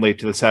friendly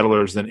to the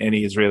settlers than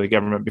any Israeli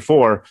government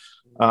before.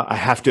 I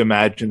have to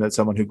imagine that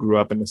someone who grew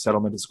up in a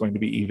settlement is going to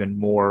be even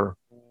more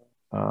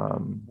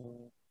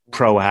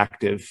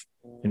proactive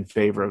in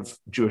favor of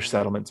Jewish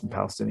settlements in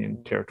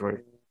Palestinian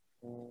territory.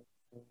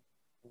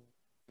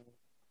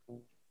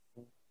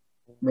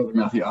 Brother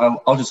Matthew,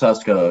 I'll just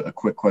ask a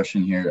quick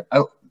question here.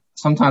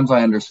 Sometimes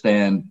I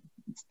understand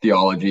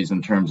theologies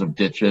in terms of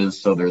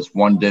ditches. So there's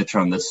one ditch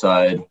on this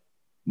side,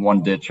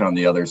 one ditch on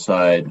the other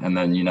side, and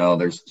then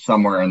there's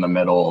somewhere in the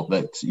middle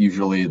that's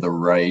usually the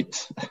right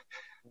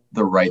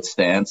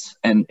stance.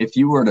 And if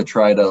you were to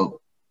try to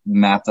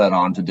map that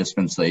onto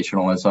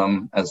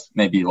dispensationalism as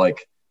maybe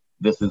like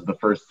this is the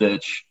first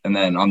ditch, and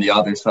then on the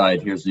other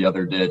side here's the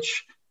other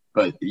ditch,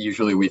 but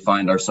usually we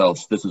find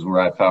ourselves, this is where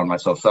I found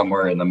myself,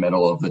 somewhere in the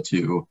middle of the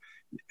two.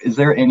 Is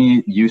there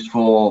any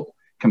useful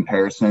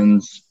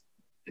comparisons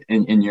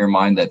in your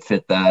mind that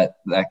fit that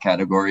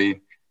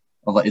category?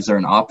 Is there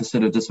an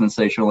opposite of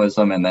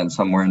dispensationalism and then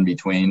somewhere in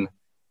between?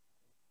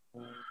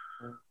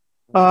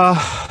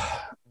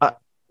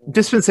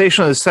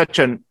 Dispensationalism is such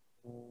an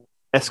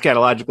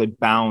eschatologically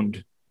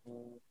bound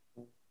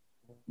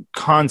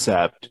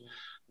concept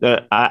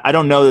that I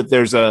don't know that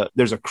there's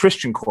a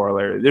Christian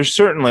corollary. There's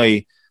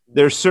certainly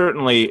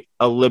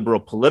a liberal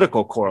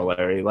political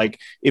corollary. Like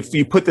if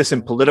you put this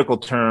in political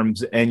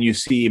terms and you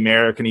see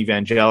American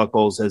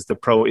evangelicals as the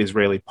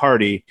pro-Israeli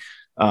party,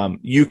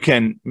 you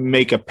can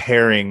make a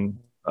pairing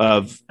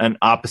of an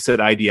opposite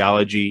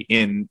ideology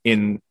in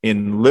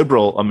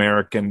liberal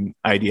American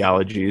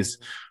ideologies,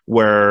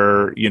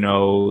 where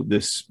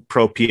this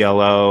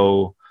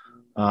pro-PLO,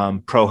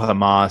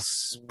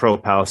 pro-Hamas,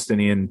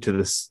 pro-Palestinian to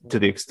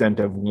the extent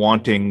of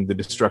wanting the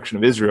destruction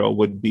of Israel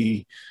would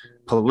be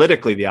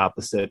politically the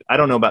opposite. I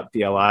don't know about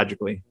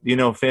theologically. Do you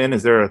know, Finn?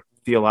 Is there a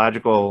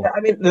theological? Yeah, I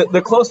mean,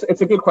 the close.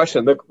 It's a good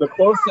question. The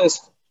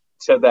closest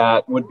to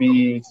that would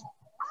be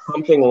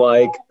something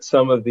like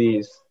some of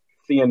these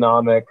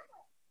theonomic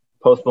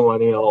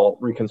post-millennial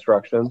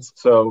reconstructions.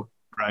 So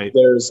right.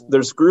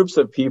 There's groups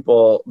of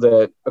people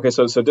that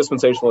so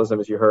dispensationalism,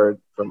 as you heard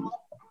from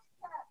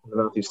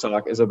Matthew's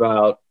talk, is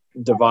about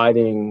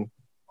dividing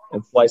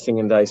and slicing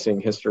and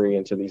dicing history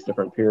into these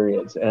different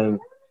periods, and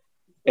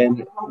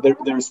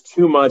there's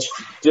too much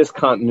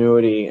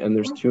discontinuity and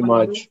there's too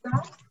much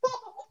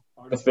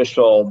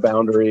artificial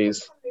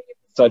boundaries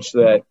such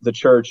that the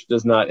church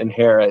does not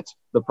inherit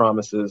the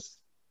promises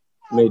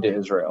made to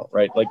Israel,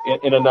 right? Like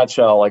in a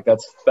nutshell, like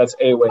that's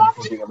a way of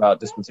thinking about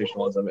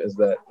dispensationalism, is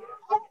that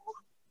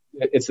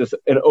it's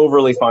an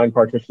overly fine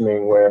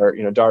partitioning where,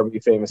 Darby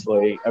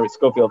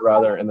Scofield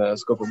in the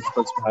Scofield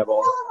Prince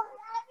Bible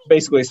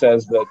basically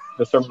says that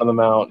the Sermon on the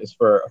Mount is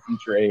for a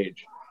future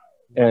age.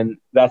 And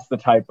that's the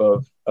type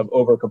of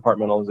over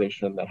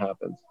compartmentalization that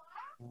happens.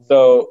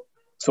 So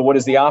what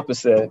is the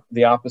opposite?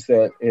 The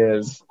opposite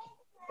is,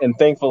 and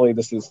thankfully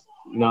this is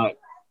not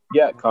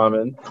yet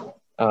common,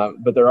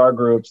 but there are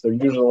groups, they're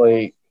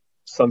usually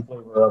some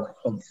flavor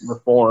of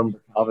Reformed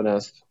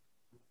Calvinist.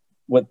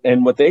 What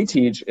they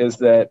teach is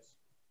that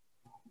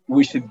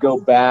we should go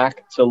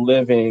back to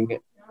living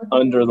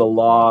under the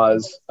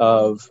laws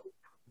of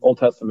Old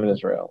Testament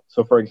Israel.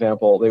 So, for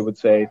example, they would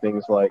say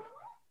things like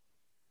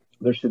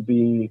there should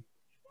be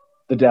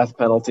the death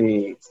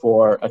penalty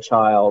for a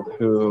child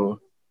who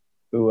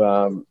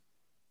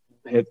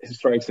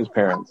strikes his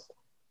parents,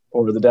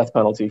 or the death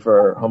penalty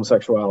for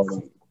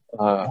homosexuality.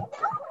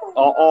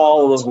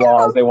 All of those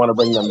laws, they want to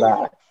bring them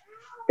back.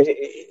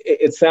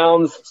 It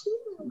sounds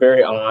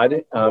very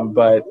odd,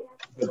 but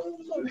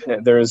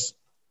there's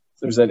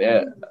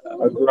a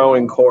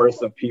growing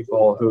chorus of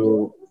people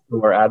who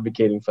are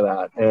advocating for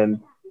that,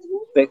 and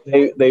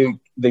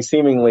they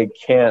seemingly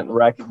can't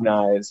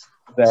recognize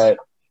that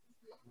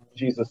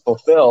Jesus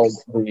fulfilled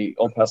the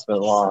Old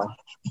Testament law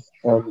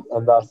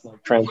and thus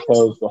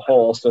transposed the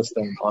whole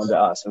system onto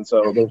us. And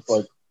so there's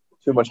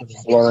too much of a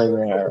blurring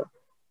there.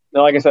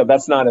 Now, like I said,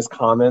 that's not as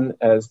common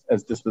as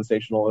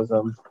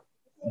dispensationalism,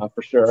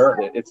 for sure.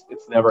 It's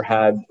never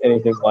had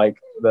anything like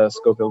the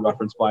Scofield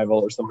Reference Bible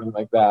or something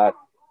like that.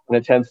 And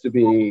it tends to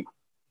be,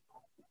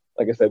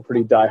 like I said,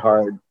 pretty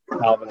diehard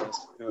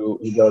Calvinists who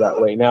go that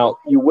way. Now,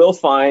 you will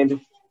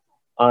find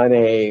on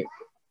a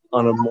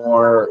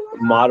more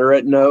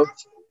moderate note,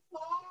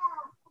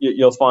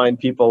 you'll find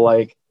people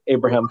like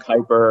Abraham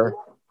Kuyper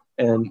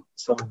and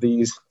some of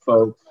these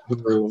folks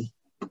who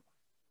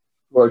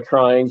are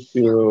trying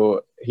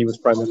to, he was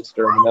prime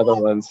minister in the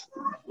Netherlands,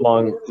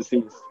 long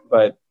deceased,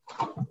 but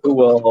who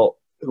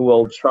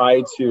will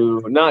try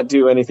to not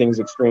do anything as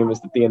extreme as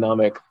the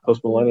theonomic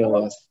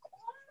postmillennialists,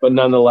 but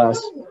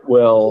nonetheless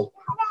will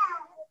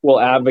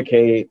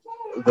advocate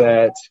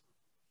that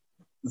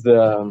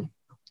the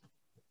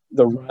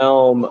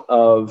realm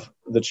of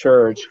the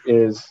church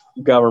is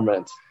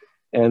government,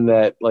 and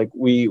that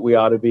we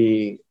ought to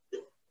be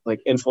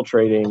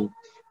infiltrating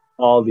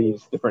all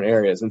these different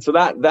areas. And so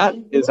that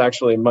is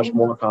actually much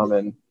more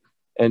common,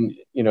 and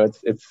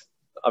it's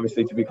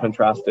obviously to be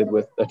contrasted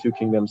with a two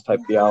kingdoms type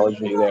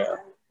theology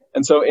there.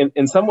 And so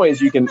in some ways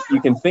you can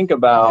think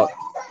about,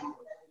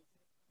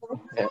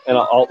 and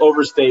I'll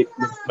overstate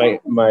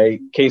my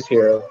case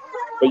here,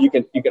 but you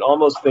can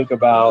almost think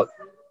about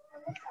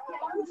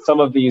some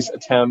of these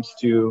attempts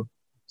to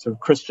sort of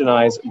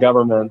Christianize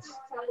governments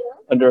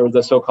under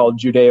the so-called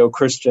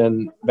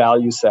Judeo-Christian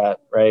value set,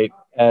 right,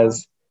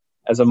 as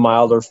a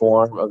milder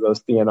form of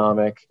those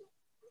theonomic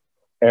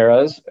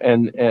eras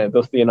and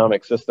those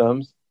theonomic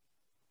systems.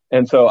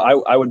 And so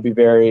I would be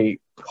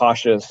very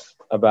cautious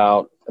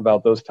about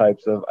those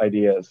types of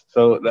ideas.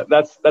 So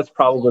that's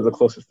probably the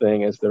closest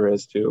thing as there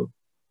is to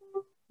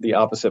the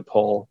opposite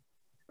pole.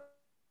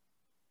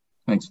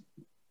 Thanks.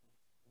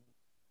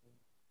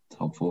 It's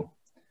helpful.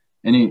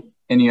 Any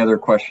other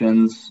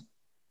questions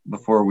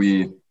before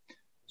we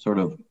sort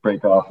of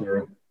break off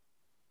here?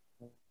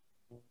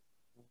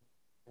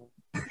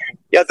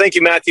 Yeah, thank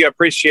you, Matthew. I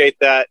appreciate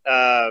that.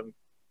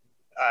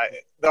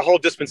 The whole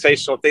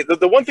dispensational thing.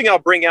 The one thing I'll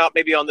bring out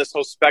maybe on this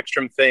whole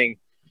spectrum thing,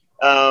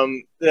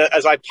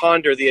 as I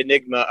ponder the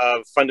enigma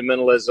of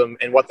fundamentalism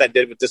and what that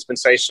did with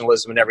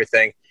dispensationalism and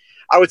everything,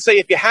 I would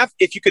say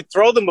if you could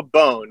throw them a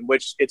bone,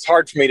 which it's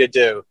hard for me to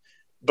do,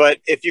 but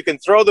if you can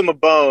throw them a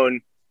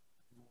bone,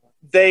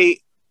 the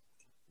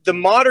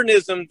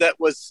modernism that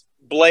was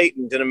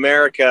blatant in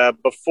America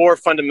before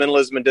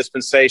fundamentalism and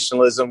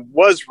dispensationalism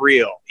was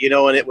real,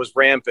 and it was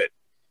rampant.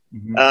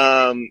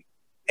 Mm-hmm.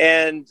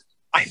 And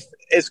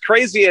as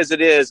crazy as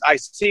it is, I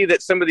see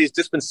that some of these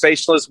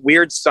dispensationalist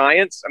weird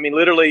science, I mean,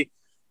 literally,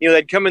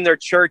 they'd come in their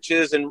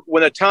churches, and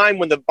when a time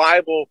when the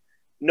Bible,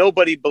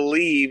 nobody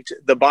believed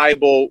the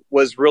Bible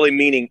was really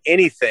meaning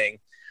anything,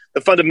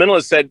 the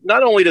fundamentalists said,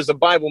 not only does the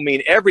Bible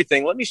mean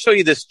everything, let me show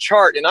you this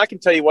chart and I can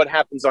tell you what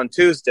happens on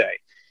Tuesday,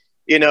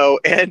 and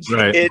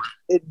right.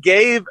 It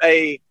gave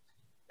a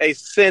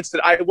sense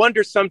that I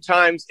wonder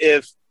sometimes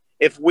if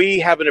we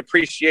have an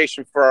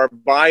appreciation for our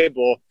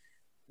Bible,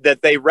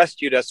 that they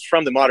rescued us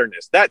from the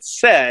modernists. That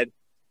said,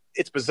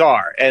 it's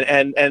bizarre.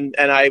 And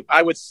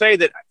I would say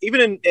that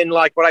even in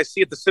like what I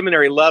see at the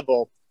seminary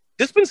level,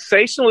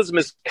 dispensationalism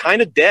is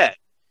kind of dead.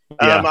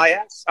 Yeah.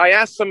 I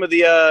asked some of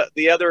the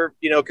other,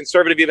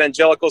 conservative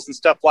evangelicals and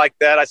stuff like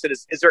that. I said,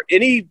 is there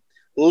any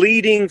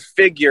leading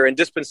figure in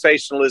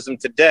dispensationalism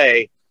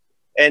today?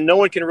 And no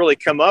one can really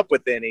come up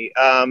with any.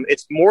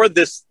 It's more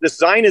this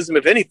Zionism,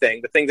 if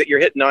anything. The thing that you're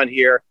hitting on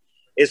here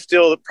is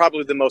still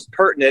probably the most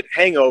pertinent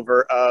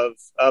hangover of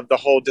the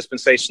whole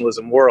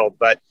dispensationalism world.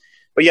 But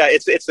yeah,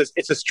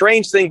 it's a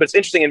strange thing, but it's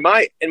interesting. In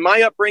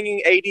my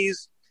upbringing,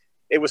 80s,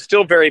 it was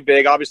still very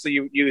big. Obviously,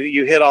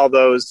 you hit all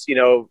those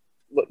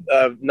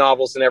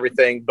novels and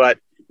everything, but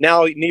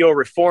now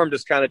neo-reformed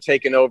has kind of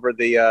taken over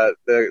the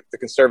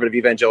conservative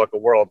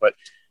evangelical world.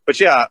 But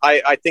yeah,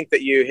 I think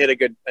that you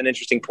hit an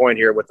interesting point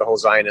here with the whole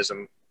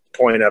Zionism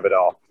point of it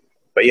all.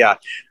 But yeah,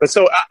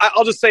 so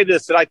I'll just say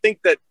this, that I think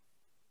that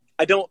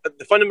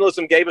the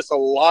fundamentalism gave us a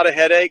lot of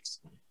headaches.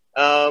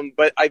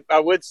 But I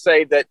would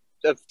say that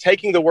of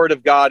taking the word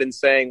of God and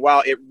saying,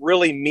 wow, it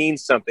really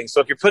means something.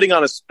 So if you're putting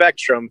on a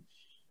spectrum,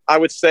 I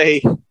would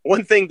say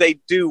one thing they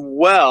do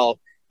well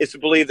is to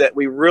believe that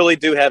we really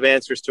do have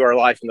answers to our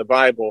life in the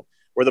Bible,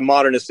 where the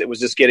modernists, it was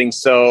just getting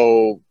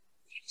so,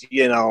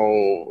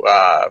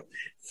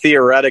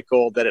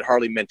 theoretical that it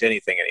hardly meant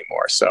anything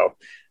anymore. So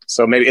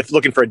maybe if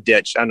looking for a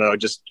ditch, I don't know,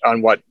 just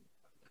on what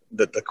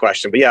the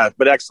question,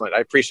 but excellent. I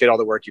appreciate all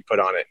the work you put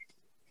on it.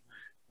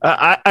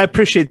 I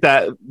appreciate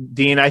that,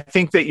 Dean. I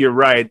think that you're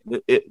right.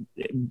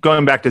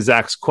 Going back to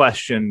Zach's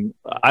question,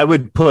 I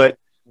would put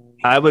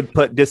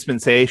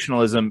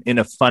dispensationalism in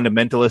a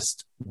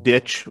fundamentalist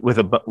ditch with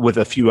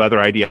a few other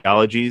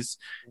ideologies,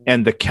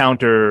 and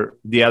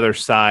the other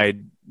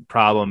side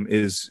problem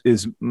is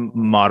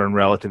modern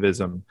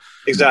relativism.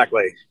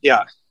 Exactly.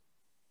 Yeah.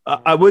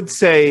 I would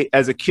say,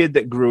 as a kid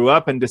that grew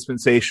up in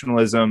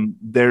dispensationalism,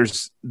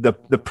 there's the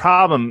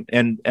problem,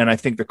 and I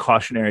think the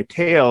cautionary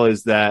tale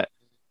is that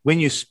when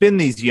you spin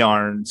these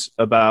yarns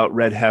about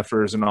red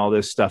heifers and all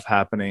this stuff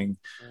happening,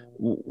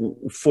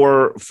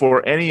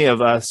 for any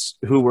of us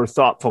who were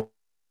thoughtful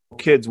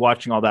kids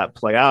watching all that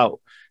play out,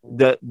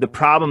 the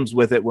problems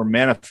with it were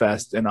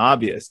manifest and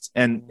obvious,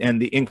 and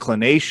the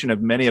inclination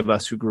of many of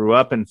us who grew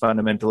up in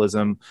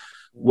fundamentalism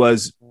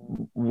was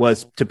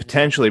to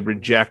potentially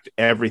reject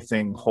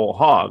everything whole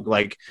hog.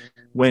 Like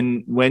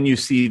when you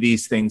see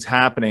these things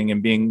happening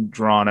and being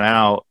drawn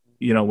out,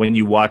 when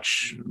you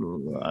watch,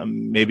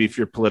 maybe if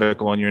you're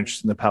political and you're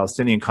interested in the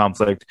Palestinian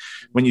conflict,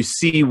 when you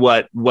see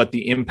what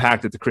the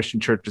impact that the Christian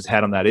church has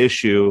had on that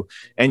issue,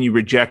 and you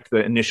reject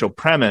the initial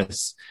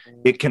premise,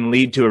 it can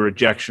lead to a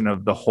rejection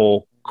of the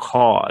whole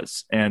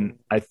cause. And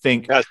I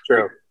think that's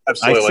true.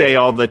 Absolutely. I say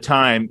all the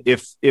time,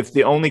 if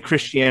the only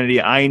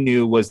Christianity I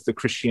knew was the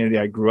Christianity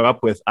I grew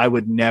up with, I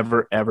would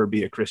never, ever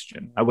be a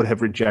Christian. I would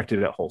have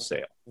rejected it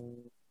wholesale.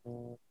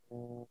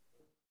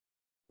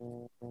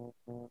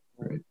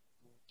 Right.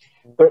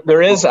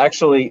 There is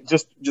actually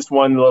just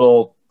one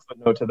little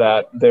footnote to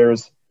that.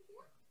 There's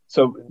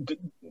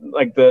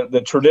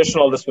the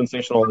traditional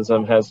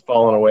dispensationalism has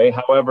fallen away.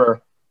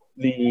 However,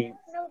 there's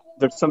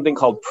something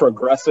called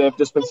progressive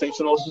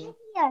dispensationalism.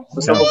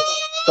 So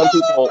some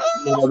people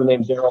know the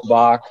name Darrell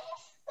Bach,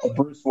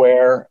 Bruce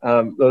Ware.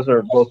 Those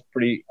are both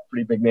pretty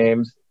big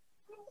names,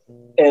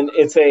 and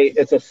it's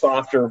a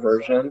softer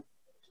version.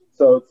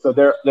 So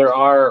there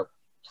are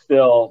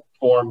still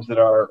forms that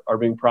are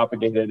being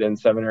propagated in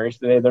seminaries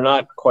today. They're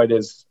not quite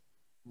as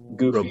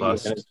goofy,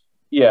 robust.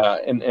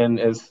 And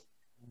as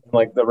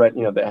like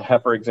the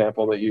heifer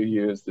example that you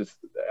used is,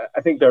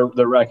 I think they're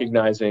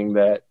recognizing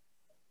that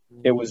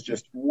it was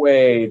just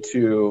way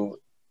too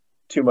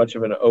much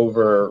of an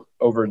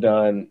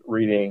overdone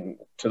reading,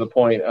 to the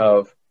point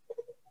of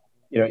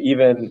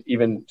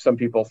even some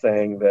people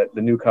saying that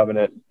the new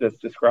covenant that's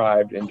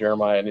described in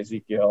Jeremiah and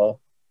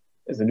Ezekiel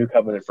is a new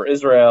covenant for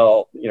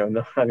Israel.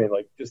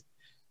 Just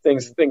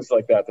things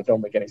like that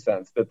don't make any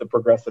sense, that the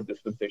progressive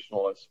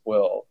dispensationalists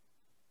will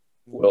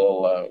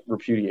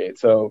repudiate.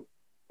 So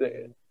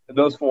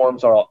those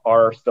forms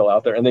are still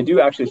out there, and they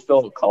do actually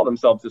still call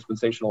themselves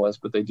dispensationalists,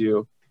 but they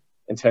do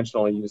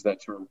intentionally use that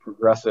term,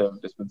 progressive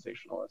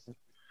dispensationalist.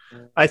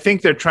 I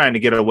think they're trying to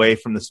get away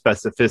from the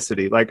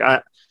specificity. Like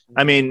I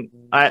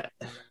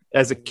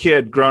as a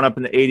kid growing up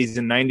in the 80s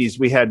and 90s,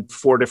 we had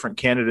 4 different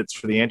candidates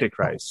for the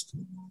Antichrist.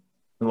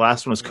 The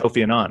last one was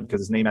Kofi Annan, because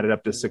his name added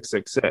up to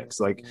 666.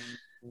 Like,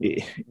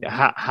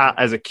 how,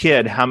 as a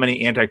kid, how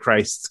many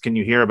antichrists can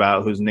you hear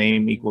about whose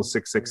name equals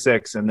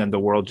 666, and then the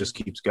world just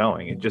keeps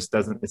going? It just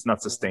doesn't. It's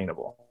not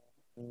sustainable.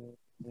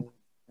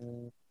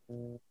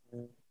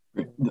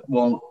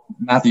 Well,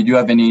 Matthew, do you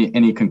have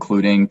any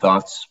concluding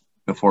thoughts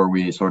before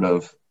we sort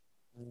of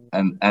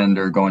end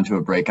or go into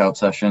a breakout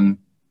session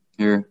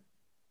here?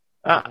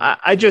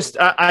 I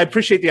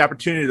appreciate the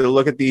opportunity to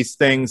look at these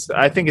things.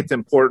 I think it's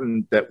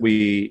important that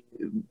we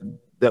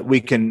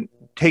can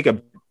take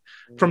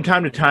from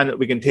time to time that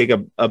we can take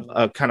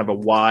a kind of a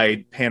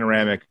wide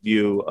panoramic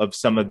view of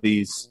some of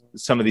these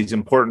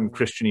important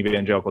Christian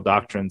evangelical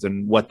doctrines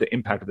and what the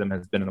impact of them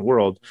has been in the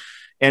world,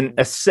 and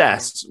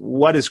assess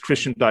what is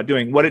Christian thought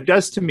doing. What it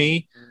does to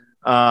me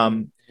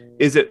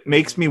is it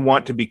makes me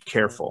want to be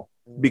careful,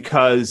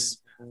 because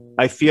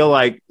I feel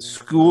like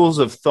schools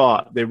of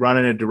thought, they run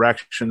in a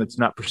direction that's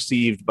not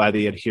perceived by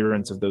the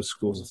adherents of those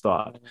schools of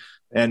thought.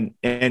 And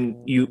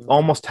you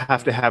almost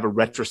have to have a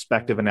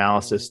retrospective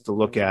analysis to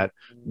look at,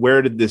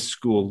 where did this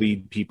school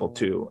lead people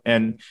to?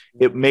 And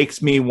it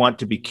makes me want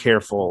to be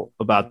careful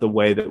about the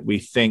way that we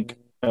think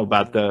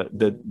about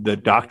the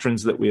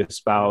doctrines that we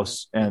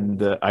espouse and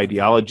the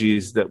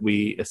ideologies that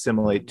we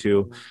assimilate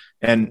to,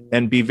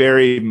 and be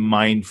very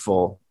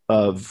mindful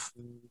of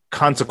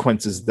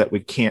consequences that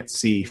we can't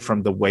see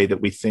from the way that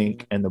we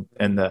think and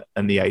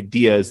the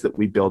ideas that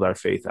we build our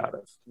faith out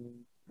of.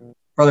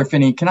 Brother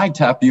Finney, can I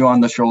tap you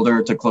on the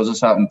shoulder to close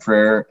us out in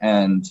prayer?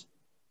 And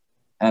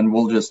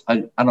we'll just,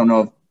 I don't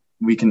know if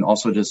we can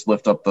also just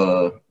lift up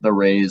the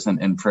Rays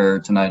in prayer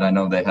tonight. I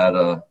know they had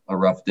a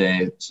rough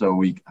day,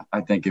 so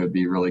I think it would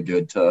be really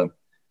good to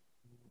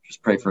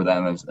just pray for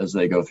them as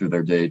they go through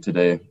their day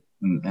today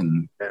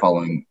and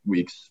following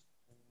weeks.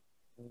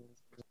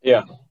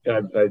 Yeah,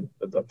 I'd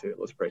love to.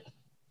 Let's pray.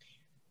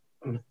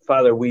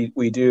 Father,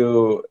 we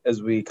do,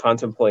 as we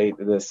contemplate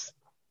this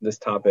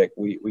topic,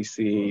 we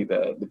see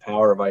the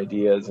power of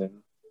ideas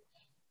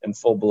in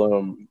full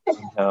bloom, and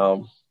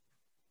how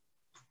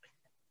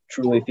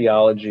truly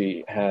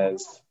theology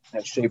has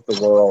shaped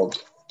the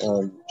world,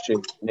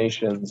 shaped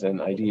nations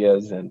and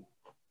ideas and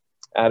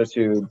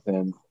attitudes,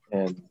 and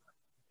in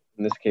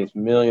this case,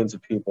 millions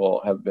of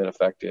people have been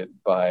affected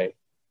by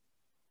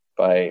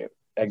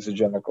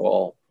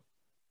exegetical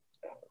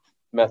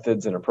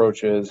methods and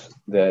approaches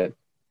that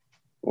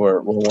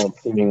were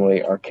once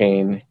seemingly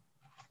arcane.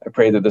 I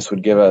pray that this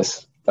would give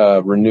us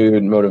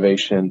renewed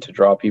motivation to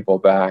draw people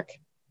back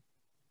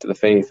to the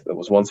faith that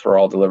was once for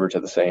all delivered to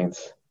the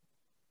saints.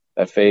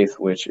 That faith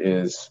which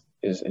is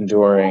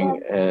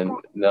enduring and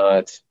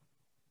not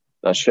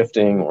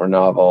shifting or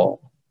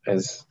novel,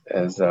 as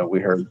we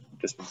heard,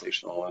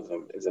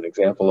 dispensationalism is an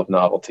example of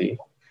novelty.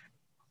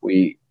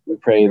 We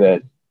pray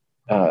that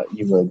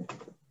you would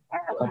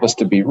help us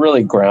to be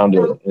really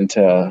grounded and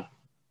to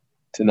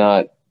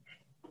not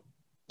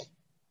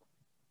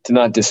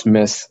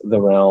dismiss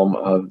the realm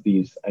of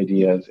these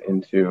ideas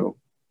into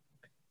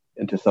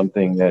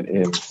something that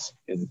is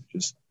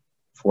just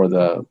for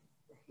the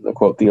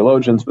quote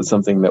theologians, but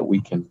something that we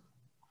can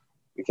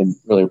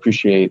really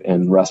appreciate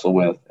and wrestle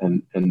with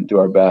and do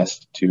our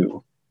best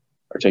to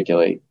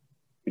articulate.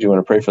 We do want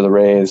to pray for the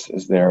Rays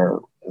as they're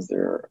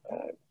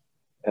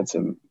had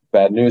some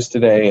bad news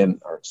today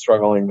and are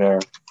struggling there.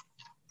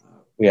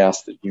 We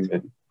ask that you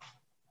would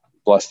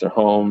bless their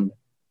home,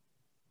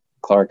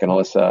 Clark and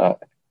Alyssa,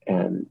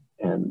 and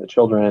the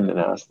children, and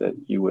ask that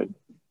you would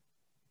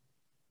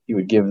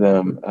give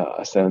them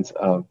a sense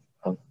of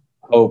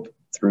hope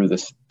through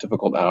this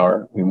difficult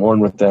hour. We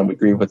mourn with them, we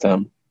grieve with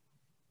them,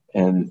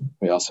 and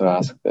we also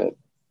ask that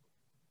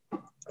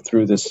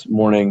through this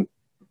morning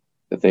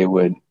that they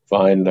would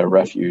find their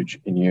refuge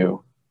in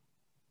you.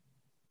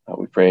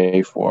 We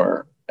pray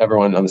for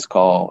everyone on this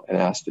call and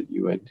ask that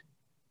you would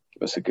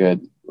give us a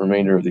good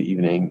remainder of the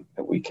evening,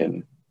 that we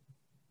can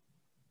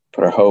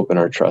put our hope and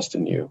our trust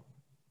in you.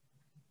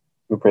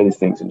 We pray these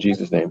things in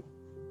Jesus' name.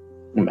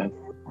 Amen.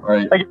 All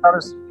right. Thank you,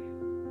 brothers.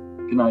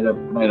 Good night,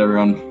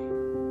 everyone.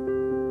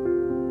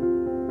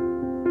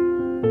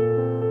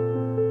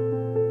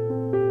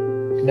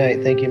 Good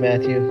night. Thank you,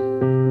 Matthew.